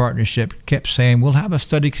National Partnership kept saying, we'll have a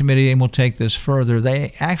study committee and we'll take this further.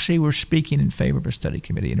 They actually were speaking in favor of a study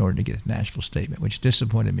committee in order to get the national statement, which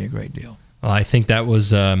disappointed me a great deal. Well, I think that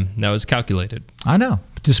was calculated. I know.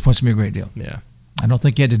 It disappoints me a great deal. Yeah. I don't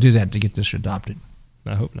think you had to do that to get this adopted.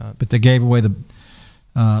 I hope not. But they gave away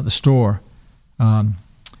the store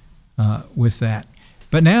with that.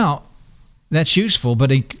 But now, that's useful.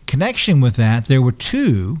 But in connection with that, there were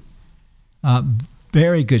two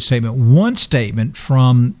very good statements. One statement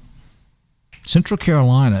from Central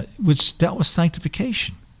Carolina, which dealt with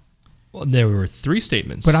sanctification. Well, there were three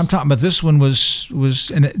statements. But I'm talking about this one was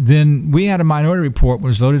and then we had a minority report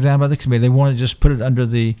was voted down by the committee. They wanted to just put it under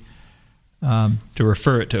the to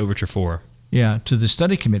refer it to Overture 4. Yeah, to the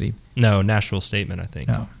study committee. No, national statement, I think.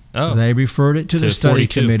 No. Oh. They referred it to the study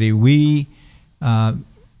 42. committee. We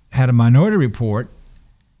had a minority report,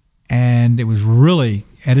 and it was really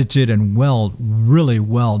edited and really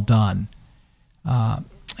well done.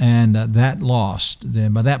 And that lost.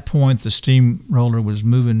 Then by that point, the steamroller was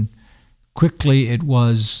moving quickly. It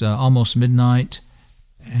was almost midnight,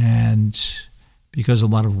 and because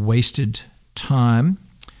of a lot of wasted time,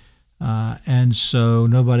 and so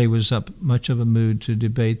nobody was up much of a mood to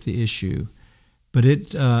debate the issue. But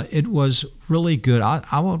it was really good.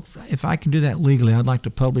 I will, if I can do that legally, I'd like to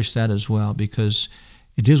publish that as well because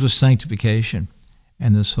it deals with sanctification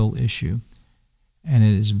and this whole issue, and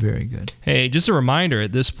it is very good. Hey, just a reminder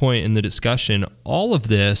at this point in the discussion, all of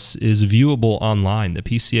this is viewable online. The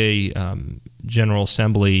PCA General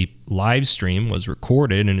Assembly live stream was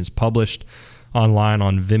recorded and is published online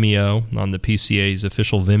on Vimeo, on the PCA's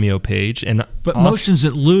official Vimeo page. But motions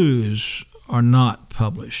that lose are not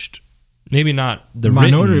published. Maybe not the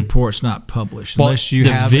minority written, report's not published well, unless you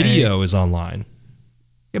the have video is online.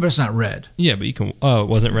 Yeah, but it's not read. Yeah, but you can. Oh, it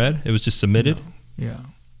wasn't read. It was just submitted. No. Yeah.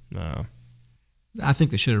 No. I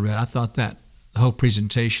think they should have read. I thought that the whole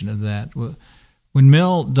presentation of that, when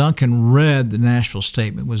Mel Duncan read the national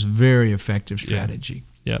statement, was a very effective strategy.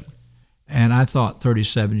 Yeah. Yep. And I thought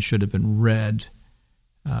 37 should have been read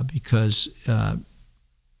because at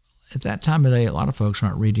that time of day, a lot of folks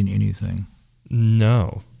aren't reading anything.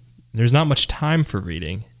 No. There's not much time for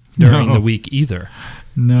reading during the week either.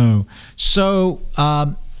 No. So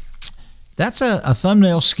that's a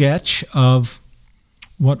thumbnail sketch of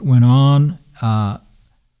what went on.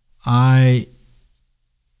 I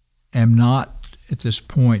am not, at this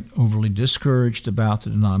point, overly discouraged about the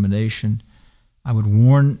denomination. I would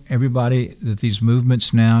warn everybody that these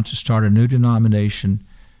movements now to start a new denomination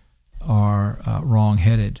are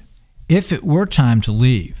wrong-headed. If it were time to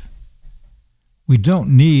leave, we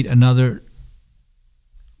don't need another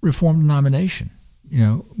Reformed denomination.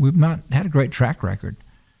 We've not had a great track record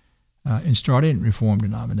in starting Reformed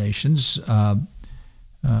denominations. A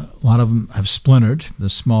lot of them have splintered, the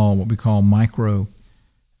small, what we call micro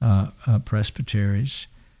presbyteries.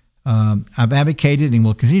 I've advocated and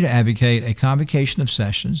will continue to advocate a convocation of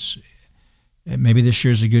sessions. Maybe this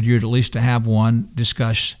year is a good year to at least to have one,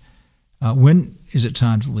 discuss when is it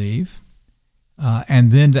time to leave,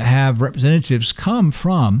 and then to have representatives come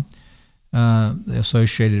from the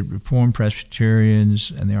Associated Reformed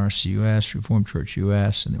Presbyterians and the RCUS, Reformed Church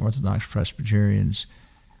U.S., and the Orthodox Presbyterians,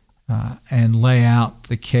 and lay out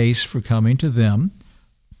the case for coming to them,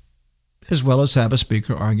 as well as have a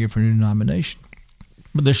speaker argue for a new denomination.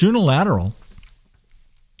 But this unilateral,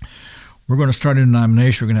 we're going to start a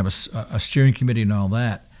denomination, we're going to have a steering committee and all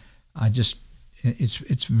that.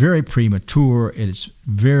 It's very premature. It's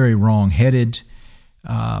very wrong-headed.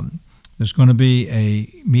 There's going to be a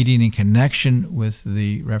meeting in connection with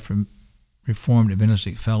the Reformed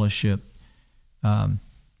Evangelistic Fellowship. And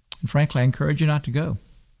frankly, I encourage you not to go.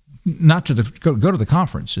 Not to go to the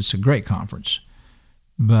conference. It's a great conference.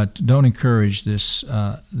 But don't encourage this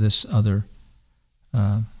other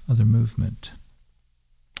movement.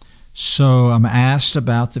 So I'm asked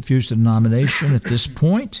about the future denomination at this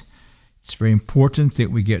point. It's very important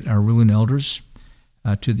that we get our ruling elders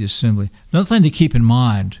to the assembly. Another thing to keep in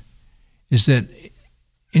mind is that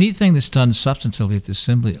anything that's done substantively at the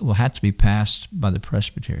assembly will have to be passed by the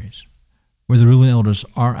presbyteries, where the ruling elders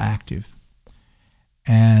are active.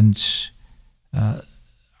 And the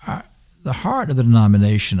heart of the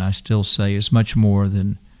denomination, I still say, is much more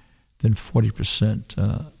than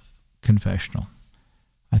 40% confessional.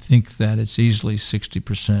 I think that it's easily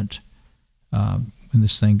 60% when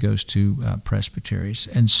this thing goes to presbyteries.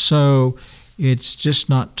 And so it's just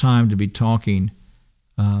not time to be talking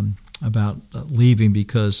about leaving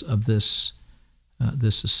because of this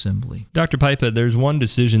assembly. Dr. Pipa, there's one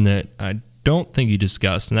decision that I don't think you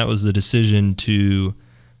discussed, and that was the decision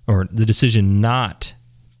not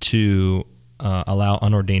to allow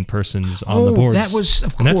unordained persons on the boards. That was,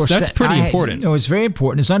 of course. That's pretty important. No, it's very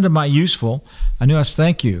important. It's under my useful.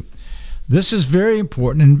 Thank you. This is very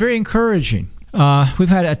important and very encouraging. We've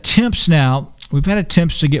had attempts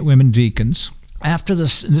to get women deacons. After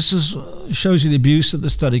this shows you the abuse of the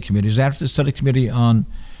study committees. After the study committee on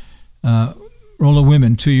role of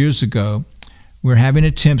women 2 years ago, we're having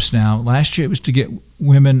attempts now. Last year it was to get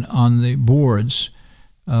women on the boards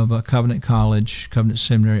of Covenant College, Covenant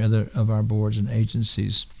Seminary, other of our boards and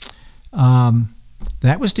agencies.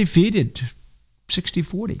 That was defeated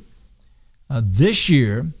 60-40. This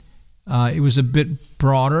year, it was a bit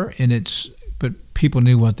broader, but people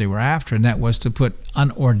knew what they were after, and that was to put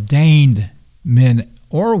unordained men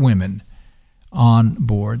or women on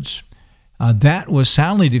boards. That was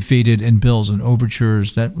soundly defeated in bills and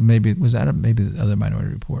overtures. Maybe the other Minority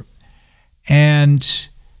Report, and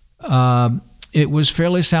it was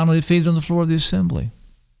fairly soundly defeated on the floor of the assembly.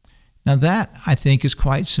 Now that, I think, is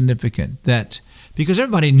quite significant, because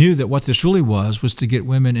everybody knew that what this really was to get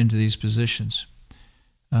women into these positions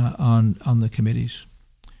on the committees.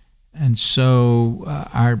 And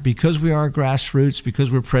so because we are grassroots, because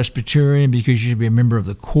we're Presbyterian, because you should be a member of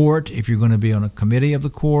the court if you're going to be on a committee of the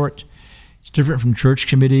court, it's different from church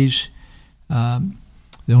committees. The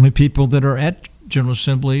only people that are at General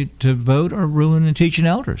Assembly to vote are ruling and teaching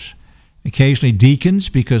elders. Occasionally deacons,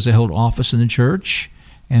 because they hold office in the church,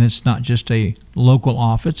 and it's not just a local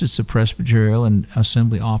office, it's a presbyterial and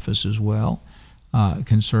assembly office as well,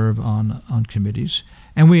 can serve on committees.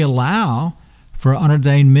 And we allow for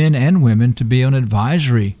unordained men and women to be on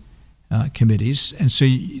advisory committees, and so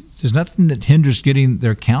there's nothing that hinders getting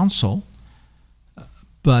their counsel.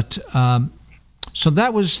 But so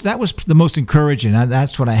that was the most encouraging.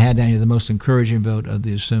 That's what I had down here, the most encouraging vote of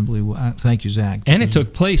the assembly. Thank you, Zach. And it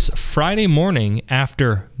took place Friday morning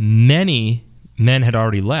after many men had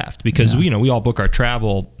already left, because we all book our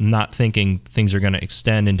travel not thinking things are going to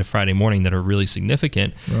extend into Friday morning that are really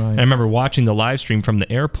significant. Right. And I remember watching the live stream from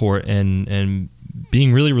the airport and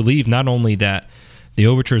being really relieved not only that the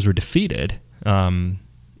overtures were defeated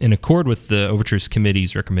in accord with the Overtures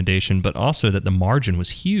Committee's recommendation, but also that the margin was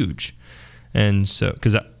huge. And so,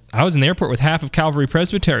 because I was in the airport with half of Calvary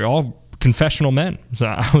Presbytery, all confessional men. So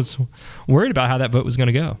I was worried about how that vote was going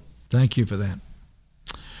to go. Thank you for that.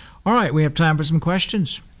 All right, we have time for some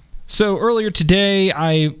questions. So earlier today,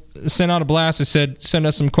 I sent out a blast. I said, send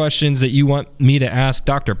us some questions that you want me to ask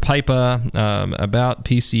Dr. Pipa about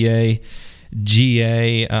PCA.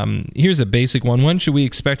 GA. Here's a basic one. When should we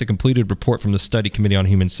expect a completed report from the Study Committee on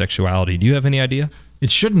Human Sexuality? Do you have any idea?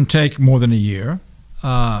 It shouldn't take more than a year.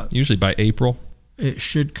 Usually by April. it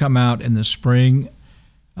should come out in the spring.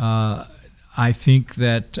 I think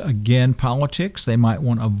that, again, politics, they might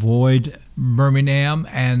want to avoid Birmingham,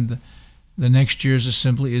 and the next year's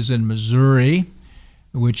assembly is in Missouri,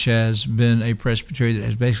 which has been a presbytery that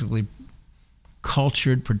has basically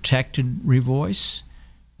cultured, protected Revoice.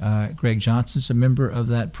 Greg Johnson's a member of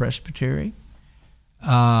that presbytery.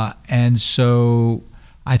 And so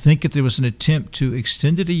I think if there was an attempt to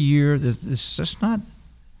extend it a year, it's just not a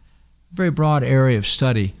very broad area of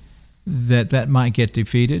study, that might get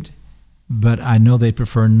defeated. But I know they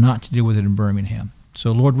prefer not to deal with it in Birmingham.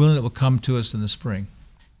 So Lord willing, it will come to us in the spring.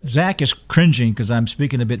 Zach is cringing because I'm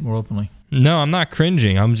speaking a bit more openly. No, I'm not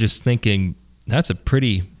cringing. I'm just thinking it's a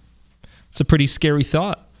pretty scary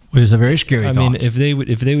thought. It is a very scary thought. I mean, if they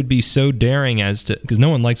would be so daring as to, because no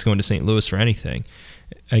one likes going to St. Louis for anything,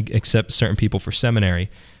 except certain people for seminary,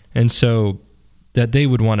 and so that they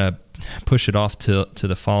would want to push it off to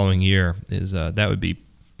the following year is that would be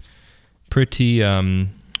pretty.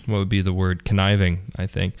 What would be the word? Conniving, I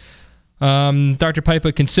think. Dr.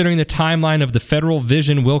 Pipa, considering the timeline of the Federal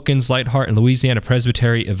Vision, Wilkins, Lightheart, and Louisiana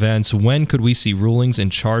Presbytery events, when could we see rulings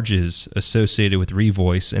and charges associated with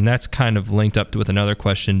Revoice? And that's kind of linked up with another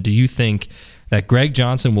question. Do you think that Greg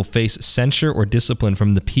Johnson will face censure or discipline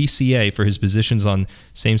from the PCA for his positions on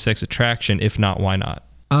same-sex attraction? If not, why not?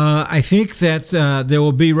 I think that there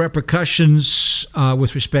will be repercussions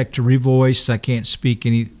with respect to Revoice. I can't speak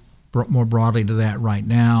any more broadly to that right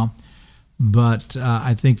now, but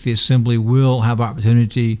I think the Assembly will have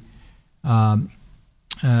opportunity to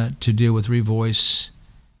deal with Revoice.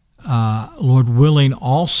 Lord willing,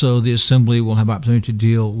 also the Assembly will have opportunity to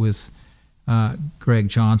deal with Greg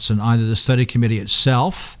Johnson. Either the study committee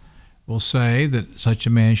itself will say that such a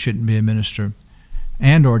man shouldn't be a minister,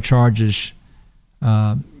 and or charges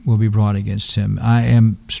will be brought against him. I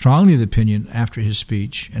am strongly of the opinion, after his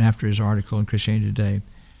speech and after his article in Christianity Today,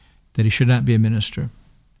 that he should not be a minister,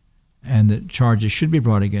 and that charges should be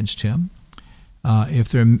brought against him. If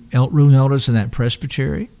there are ruling elders in that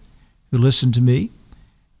presbytery who listen to me,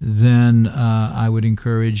 then I would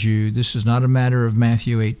encourage you, this is not a matter of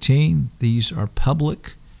Matthew 18. These are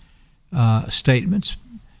public statements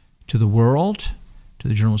to the world, to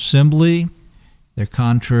the General Assembly. They're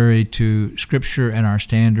contrary to Scripture and our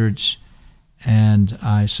standards. And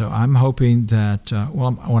so I'm hoping that,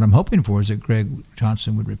 what I'm hoping for is that Greg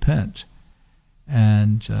Johnson would repent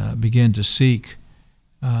and begin to seek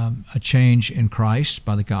a change in Christ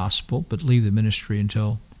by the gospel, but leave the ministry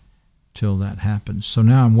until that happens. So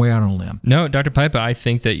now I'm way out on a limb. No, Dr. Pipa, I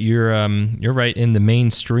think that you're right in the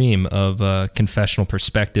mainstream of confessional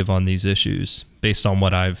perspective on these issues, based on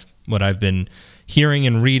what I've been hearing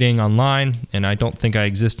and reading online, and I don't think I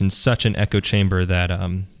exist in such an echo chamber that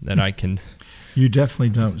I can. You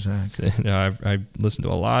definitely don't, Zach. I listen to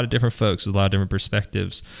a lot of different folks with a lot of different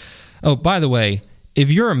perspectives. Oh, by the way, if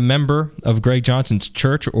you're a member of Greg Johnson's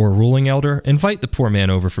church or a ruling elder, invite the poor man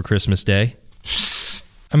over for Christmas Day.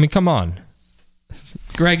 I mean, come on.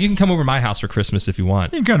 Greg, you can come over to my house for Christmas if you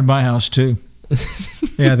want. You can come to my house, too.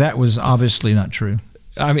 Yeah, that was obviously not true.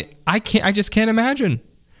 I mean, I just can't imagine.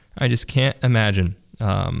 I just can't imagine.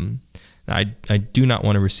 I do not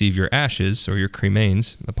want to receive your ashes or your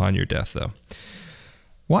cremains upon your death, though.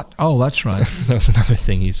 What? Oh, that's right. That was another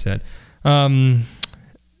thing he said.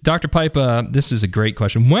 Dr. Pipa, this is a great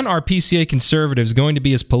question. When are PCA conservatives going to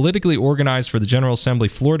be as politically organized for the General Assembly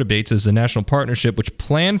floor debates as the National Partnership, which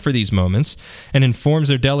plan for these moments and informs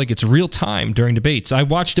their delegates real time during debates? I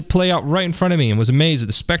watched it play out right in front of me and was amazed at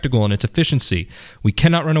the spectacle and its efficiency. We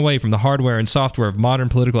cannot run away from the hardware and software of modern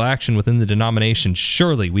political action within the denomination.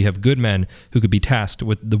 Surely we have good men who could be tasked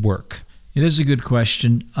with the work. It is a good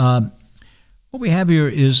question. What we have here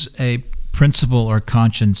is a principle or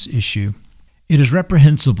conscience issue. It is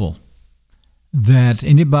reprehensible that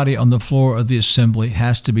anybody on the floor of the assembly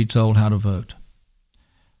has to be told how to vote.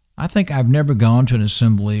 I think I've never gone to an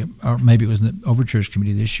assembly, or maybe it was in the Overchurch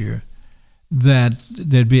Committee this year, that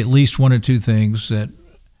there'd be at least one or two things that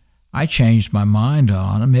I changed my mind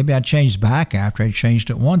on, and maybe I changed back after I changed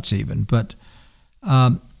it once even. But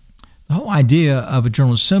the whole idea of a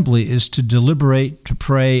General Assembly is to deliberate, to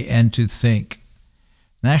pray, and to think.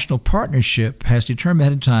 National Partnership has determined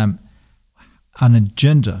ahead of time an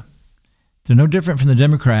agenda. They're no different from the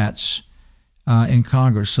Democrats in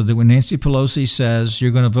Congress, so that when Nancy Pelosi says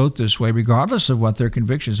you're going to vote this way, regardless of what their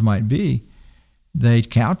convictions might be, they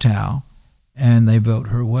kowtow and they vote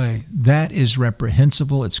her way. That is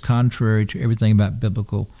reprehensible. It's contrary to everything about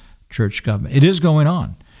biblical church government. It is going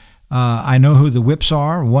on. I know who the whips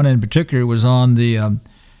are. One in particular was on the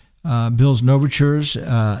Bills and Overtures.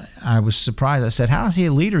 I was surprised. I said, how is he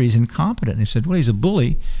a leader? He's incompetent. And he said, well, he's a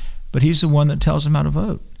bully. but he's the one that tells them how to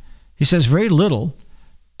vote. He says very little,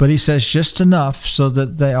 but he says just enough so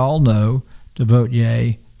that they all know to vote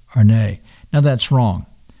yay or nay. Now, that's wrong,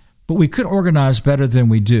 but we could organize better than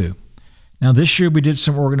we do. Now, this year we did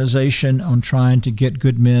some organization on trying to get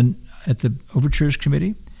good men at the Overtures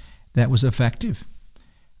Committee. That was effective.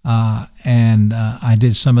 And I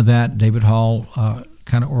did some of that. David Hall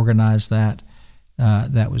kind of organized that.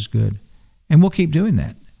 That was good. And we'll keep doing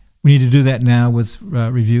that. We need to do that now with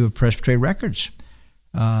review of Presbytery records,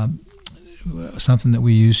 something that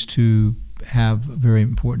we used to have very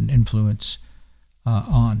important influence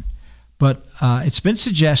on. But it's been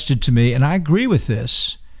suggested to me, and I agree with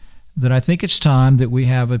this, that I think it's time that we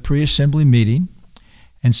have a pre-assembly meeting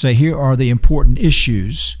and say, here are the important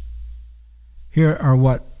issues. Here are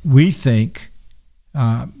what we think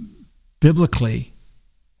biblically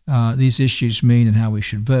these issues mean and how we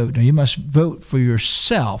should vote. Now, you must vote for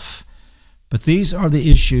yourself, but these are the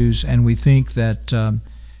issues, and we think that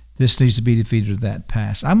this needs to be defeated or that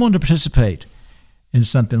passed. I'm going to participate in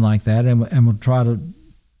something like that, and we'll try to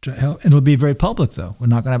help. It'll be very public, though. We're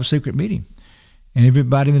not going to have a secret meeting. And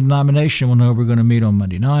everybody in the denomination will know we're going to meet on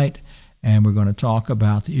Monday night, and we're going to talk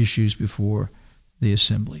about the issues before the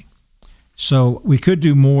assembly. So we could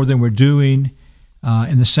do more than we're doing.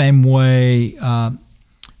 In the same way,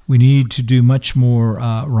 we need to do much more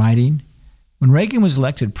writing. When Reagan was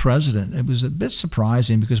elected president, it was a bit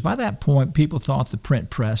surprising because by that point, people thought the print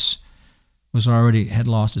press had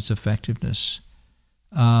lost its effectiveness.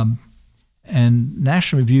 And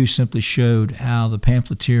National Review simply showed how the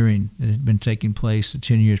pamphleteering that had been taking place the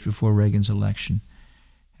 10 years before Reagan's election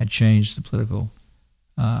had changed the political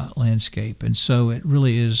landscape. And so it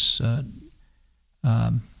really is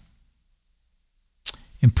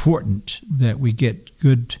important that we get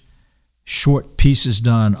good, short pieces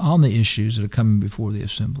done on the issues that are coming before the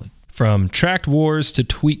assembly. From tract wars to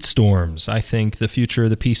tweet storms, I think the future of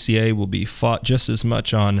the PCA will be fought just as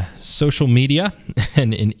much on social media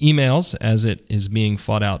and in emails as it is being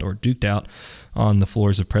fought out or duked out on the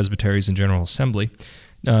floors of presbyteries and General Assembly.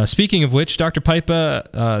 Speaking of which, Dr.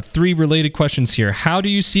 Pipa, 3 related questions here. How do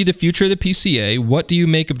you see the future of the PCA? What do you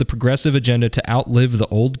make of the progressive agenda to outlive the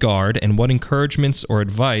old guard? And what encouragements or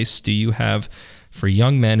advice do you have for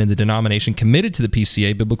young men in the denomination committed to the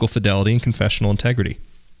PCA, biblical fidelity, and confessional integrity?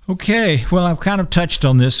 Okay, well, I've kind of touched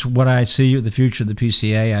on this, what I see the future of the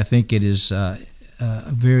PCA. I think it is a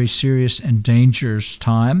very serious and dangerous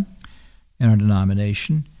time in our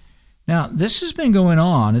denomination. Now, this has been going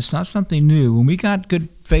on. It's not something new. When we got Good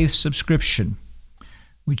Faith subscription,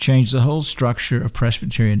 we changed the whole structure of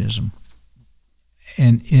Presbyterianism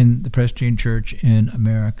and in the Presbyterian Church in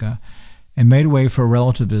America and made a way for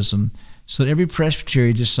relativism so that every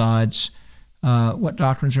presbytery decides what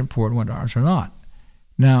doctrines are important, what doctrines are not.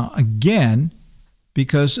 Now, again,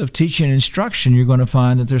 because of teaching and instruction, you're going to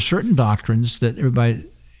find that there's certain doctrines that everybody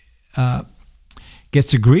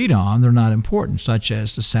gets agreed on. They're not important, such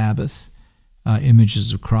as the Sabbath,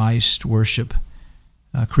 images of Christ, worship,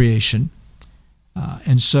 creation.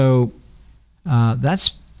 And so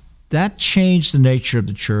that changed the nature of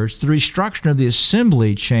the church. The restructuring of the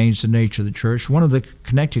assembly changed the nature of the church. One of the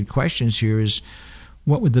connected questions here is,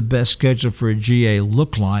 what would the best schedule for a GA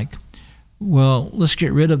look like? Well, let's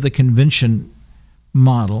get rid of the convention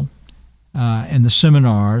model and the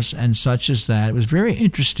seminars and such as that. It was very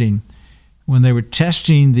interesting when they were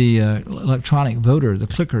testing the electronic voter, the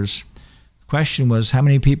clickers. The question was, how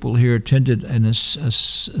many people here attended a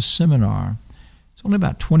seminar? It's only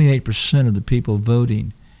about 28% of the people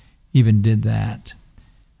voting even did that.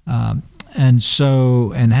 Now, if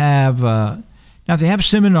they have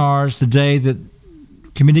seminars the day that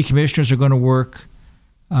committee commissioners are going to work,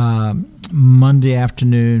 Monday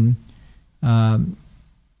afternoon,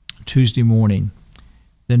 Tuesday morning,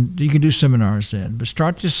 then you can do seminars then. But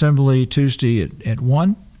start the assembly Tuesday at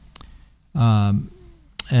 1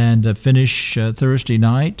 and finish Thursday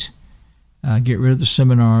night. Get rid of the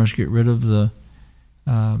seminars, get rid of the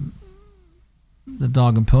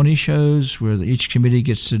dog and pony shows where each committee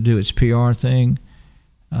gets to do its PR thing.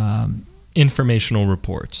 Informational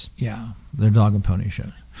reports. Yeah, they're dog and pony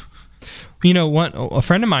shows. You know, a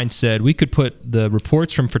friend of mine said we could put the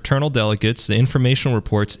reports from fraternal delegates, the informational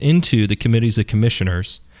reports, into the committees of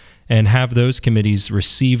commissioners and have those committees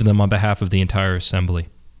receive them on behalf of the entire assembly.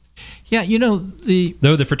 Yeah, though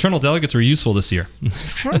the fraternal delegates were useful this year.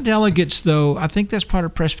 Fraternal delegates, though, I think that's part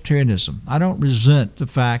of Presbyterianism. I don't resent the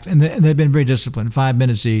fact, and they've been very disciplined, 5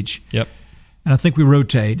 minutes each. Yep. And I think we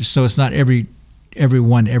rotate, so it's not every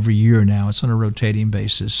year now. It's on a rotating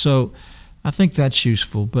basis. So I think that's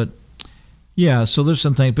useful, but yeah, so there's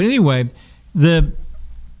some things. But anyway,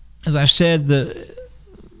 as I said,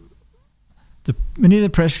 Many of the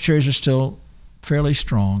presbyteries are still fairly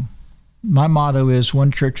strong. My motto is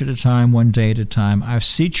one church at a time, one day at a time. I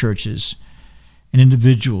see churches and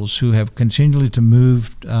individuals who have continually to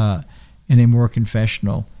move in a more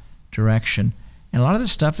confessional direction. And a lot of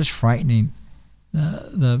this stuff is frightening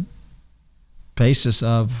the basis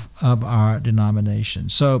of our denomination.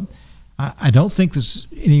 So I don't think there's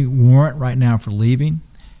any warrant right now for leaving.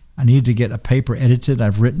 I need to get a paper edited.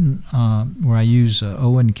 I've written where I use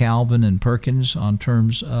Owen, Calvin, and Perkins on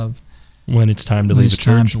terms of when it's time to leave a church.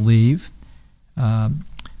 When it's time to leave.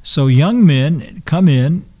 So young men, come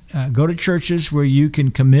in, go to churches where you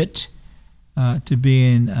can commit to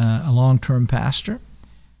being a long-term pastor.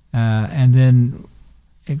 And then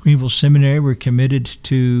at Greenville Seminary, we're committed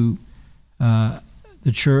to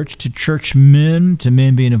the church, to churchmen, to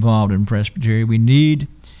men being involved in presbytery. We need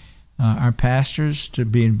our pastors to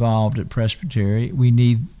be involved at presbytery. We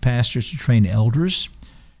need pastors to train elders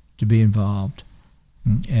to be involved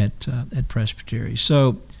at presbytery.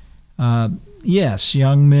 So, yes,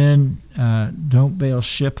 young men, don't bail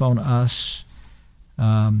ship on us.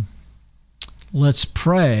 Let's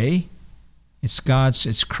pray. It's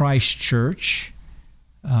Christ's church,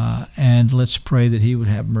 and let's pray that He would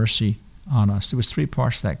have mercy on us. There was 3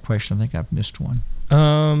 parts to that question. I think I've missed one.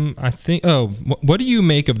 What do you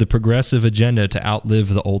make of the progressive agenda to outlive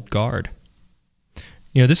the old guard?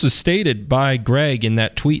 This was stated by Greg in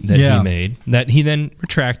that tweet that he made, that he then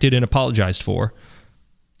retracted and apologized for.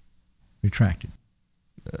 Retracted.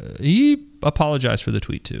 He apologized for the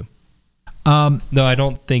tweet too. Though I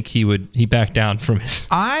don't think he backed down from his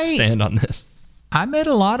stand on this. I met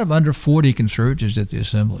a lot of under 40 conservatives at the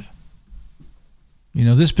assembly.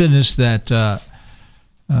 This business that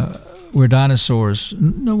we're dinosaurs,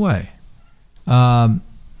 no way.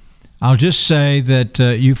 I'll just say that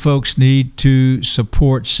you folks need to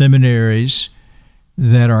support seminaries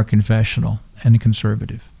that are confessional and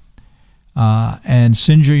conservative, and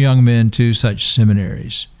send your young men to such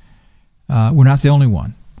seminaries. We're not the only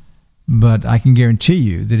one, but I can guarantee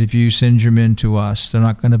you that if you send your men to us, they're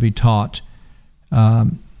not going to be taught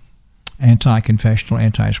anti-confessional,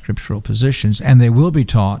 anti-scriptural positions, and they will be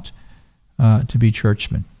taught to be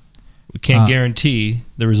churchmen. We can't guarantee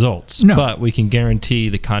the results, but we can guarantee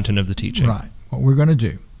the content of the teaching. Right, what we're going to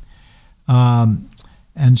do.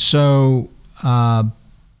 And so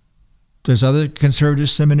there's other conservative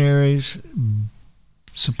seminaries.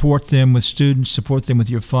 Support them with students, support them with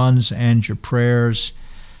your funds and your prayers.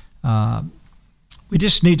 We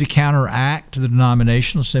just need to counteract the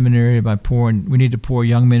denominational seminary by we need to pour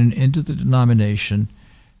young men into the denomination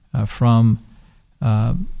from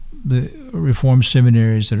the Reformed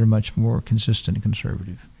seminaries that are much more consistent and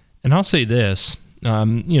conservative. And I'll say this,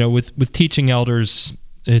 with teaching elders,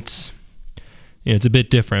 it's a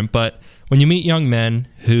bit different, but when you meet young men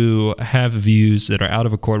who have views that are out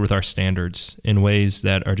of accord with our standards in ways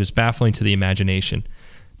that are just baffling to the imagination,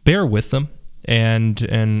 bear with them and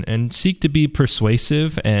seek to be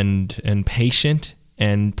persuasive and patient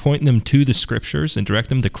and point them to the Scriptures and direct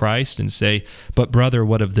them to Christ and say, but brother,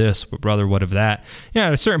 what of this? But brother, what of that?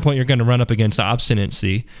 At a certain point, you're going to run up against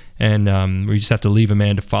obstinacy, and we just have to leave a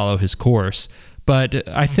man to follow his course. But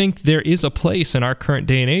I think there is a place in our current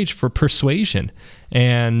day and age for persuasion.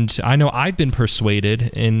 And I know I've been persuaded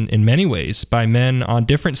in many ways by men on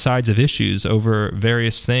different sides of issues over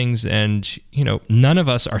various things. And, none of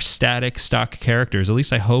us are static, stock characters. At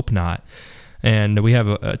least I hope not. And we have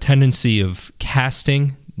a tendency of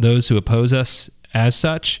casting those who oppose us as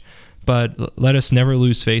such. But let us never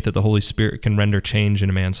lose faith that the Holy Spirit can render change in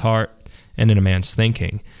a man's heart and in a man's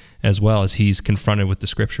thinking, as well as he's confronted with the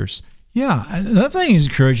Scriptures. Yeah, another thing is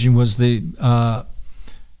encouraging was the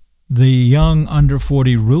young under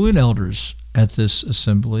 40 ruling elders at this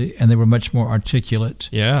assembly, and they were much more articulate.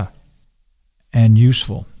 Yeah, and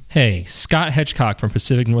useful. Hey, Scott Hedgecock from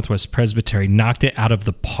Pacific Northwest Presbytery knocked it out of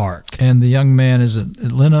the park. And the young man is at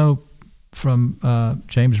Leno from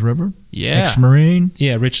James River. Yeah, ex-Marine.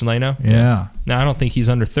 Yeah, Rich Leno. Yeah. Now I don't think he's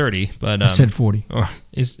under 30, but I said 40.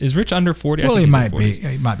 Is Rich under 40? Well, I think he might be.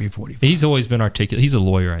 He might be 40. He's always been articulate. He's a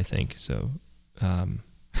lawyer, I think. So,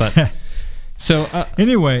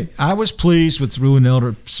 anyway, I was pleased with the ruling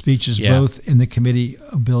elder speeches, both in the Committee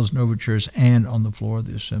of Bills and Overtures and on the floor of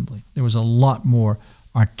the Assembly. There was a lot more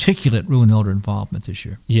articulate ruling elder involvement this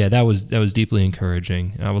year. Yeah, that was deeply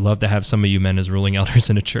encouraging. I would love to have some of you men as ruling elders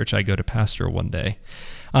in a church I go to pastor one day.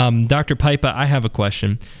 Dr. Pipa, I have a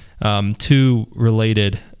question. 2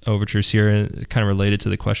 related overtures here, kind of related to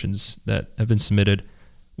the questions that have been submitted.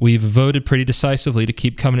 We've voted pretty decisively to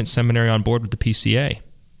keep Covenant Seminary on board with the PCA.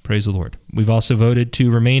 Praise the Lord. We've also voted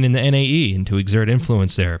to remain in the NAE and to exert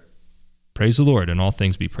influence there. Praise the Lord, and all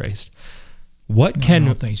things be praised. In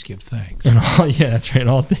all things give thanks. That's right. In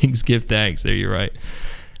all things give thanks. There, you're right.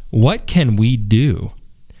 What can we do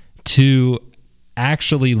to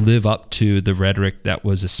actually live up to the rhetoric that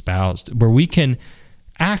was espoused, where we can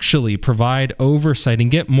actually provide oversight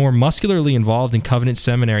and get more muscularly involved in Covenant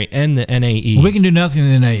Seminary and the NAE? Well, we can do nothing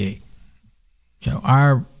in the NAE.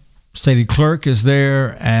 Our stated clerk is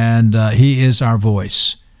there, and he is our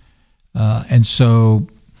voice. And so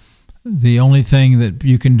the only thing that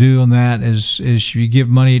you can do on that is you give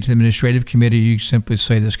money to the administrative committee. You simply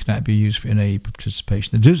say this cannot be used for NAE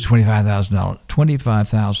participation. The dues is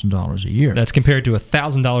 $25,000 a year. That's compared to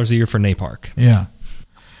 $1,000 a year for NAPARC. Yeah.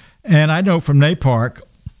 And I know from NAPARC,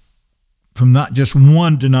 from not just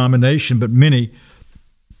one denomination, but many,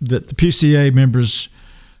 that the PCA members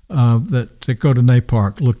that go to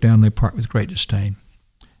NAPARC look down NAPARC with great disdain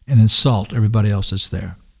and insult everybody else that's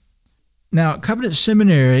there. Now, at Covenant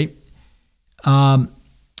Seminary,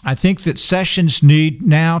 I think that sessions need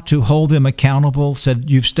now to hold them accountable. Said,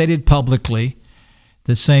 you've stated publicly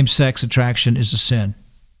that same-sex attraction is a sin.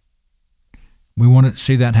 We want to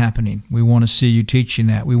see that happening. We want to see you teaching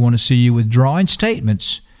that. We want to see you withdrawing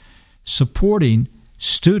statements supporting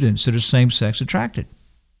students that are same-sex attracted.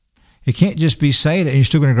 It can't just be saying it and you're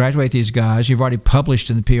still going to graduate these guys. You've already published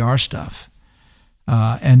in the PR stuff.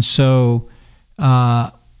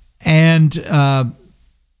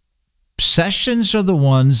 Sessions are the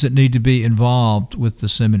ones that need to be involved with the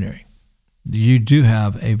seminary. You do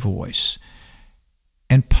have a voice.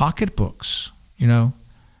 And pocketbooks,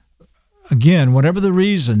 Again, whatever the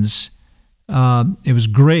reasons, it was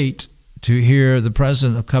great to hear the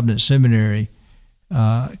president of Covenant Seminary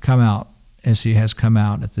come out as he has come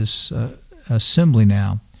out at this assembly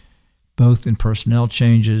now, both in personnel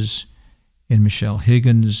changes, in Michelle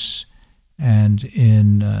Higgins, and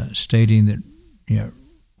in stating that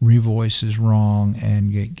revoice is wrong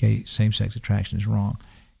and gay same-sex attraction is wrong.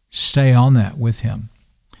 Stay on that with him.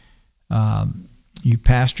 You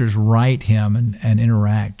pastors write him and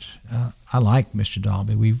interact. I like Mr.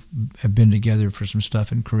 Dalby. We have been together for some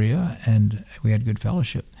stuff in Korea, and we had good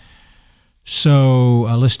fellowship. So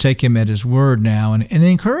let's take him at his word now and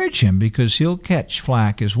encourage him, because he'll catch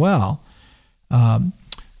flack as well from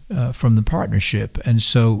the partnership. And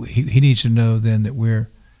so he needs to know then that we're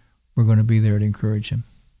going to be there to encourage him.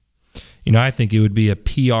 I think it would be a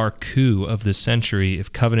PR coup of the century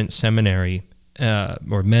if Covenant Seminary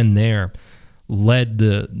or men there led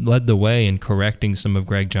the way in correcting some of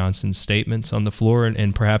Greg Johnson's statements on the floor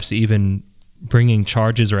and perhaps even bringing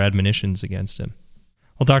charges or admonitions against him.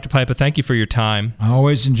 Well, Dr. Pipa, thank you for your time. I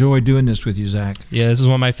always enjoy doing this with you, Zach. Yeah, this is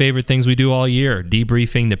one of my favorite things we do all year,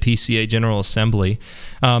 debriefing the PCA General Assembly.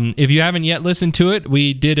 If you haven't yet listened to it,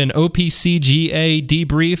 we did an OPCGA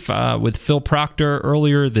debrief with Phil Proctor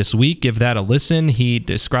earlier this week. Give that a listen. He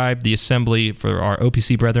described the assembly for our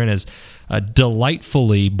OPC brethren as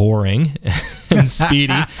delightfully boring and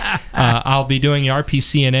speedy. I'll be doing the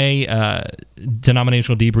RPCNA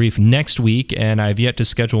denominational debrief next week, and I've yet to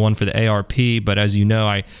schedule one for the ARP, but as you know,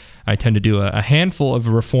 I tend to do a handful of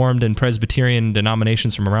Reformed and Presbyterian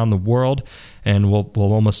denominations from around the world, and we'll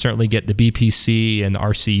almost certainly get the BPC and the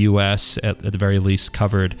RCUS at the very least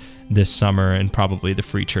covered this summer, and probably the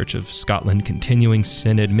Free Church of Scotland Continuing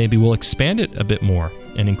Synod. Maybe we'll expand it a bit more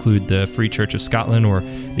and include the Free Church of Scotland or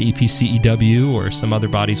the EPCEW or some other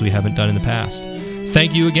bodies we haven't done in the past.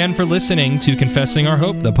 Thank you again for listening to Confessing Our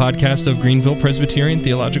Hope, the podcast of Greenville Presbyterian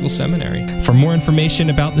Theological Seminary. For more information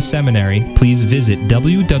about the seminary, please visit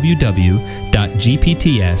www.gpts.edu.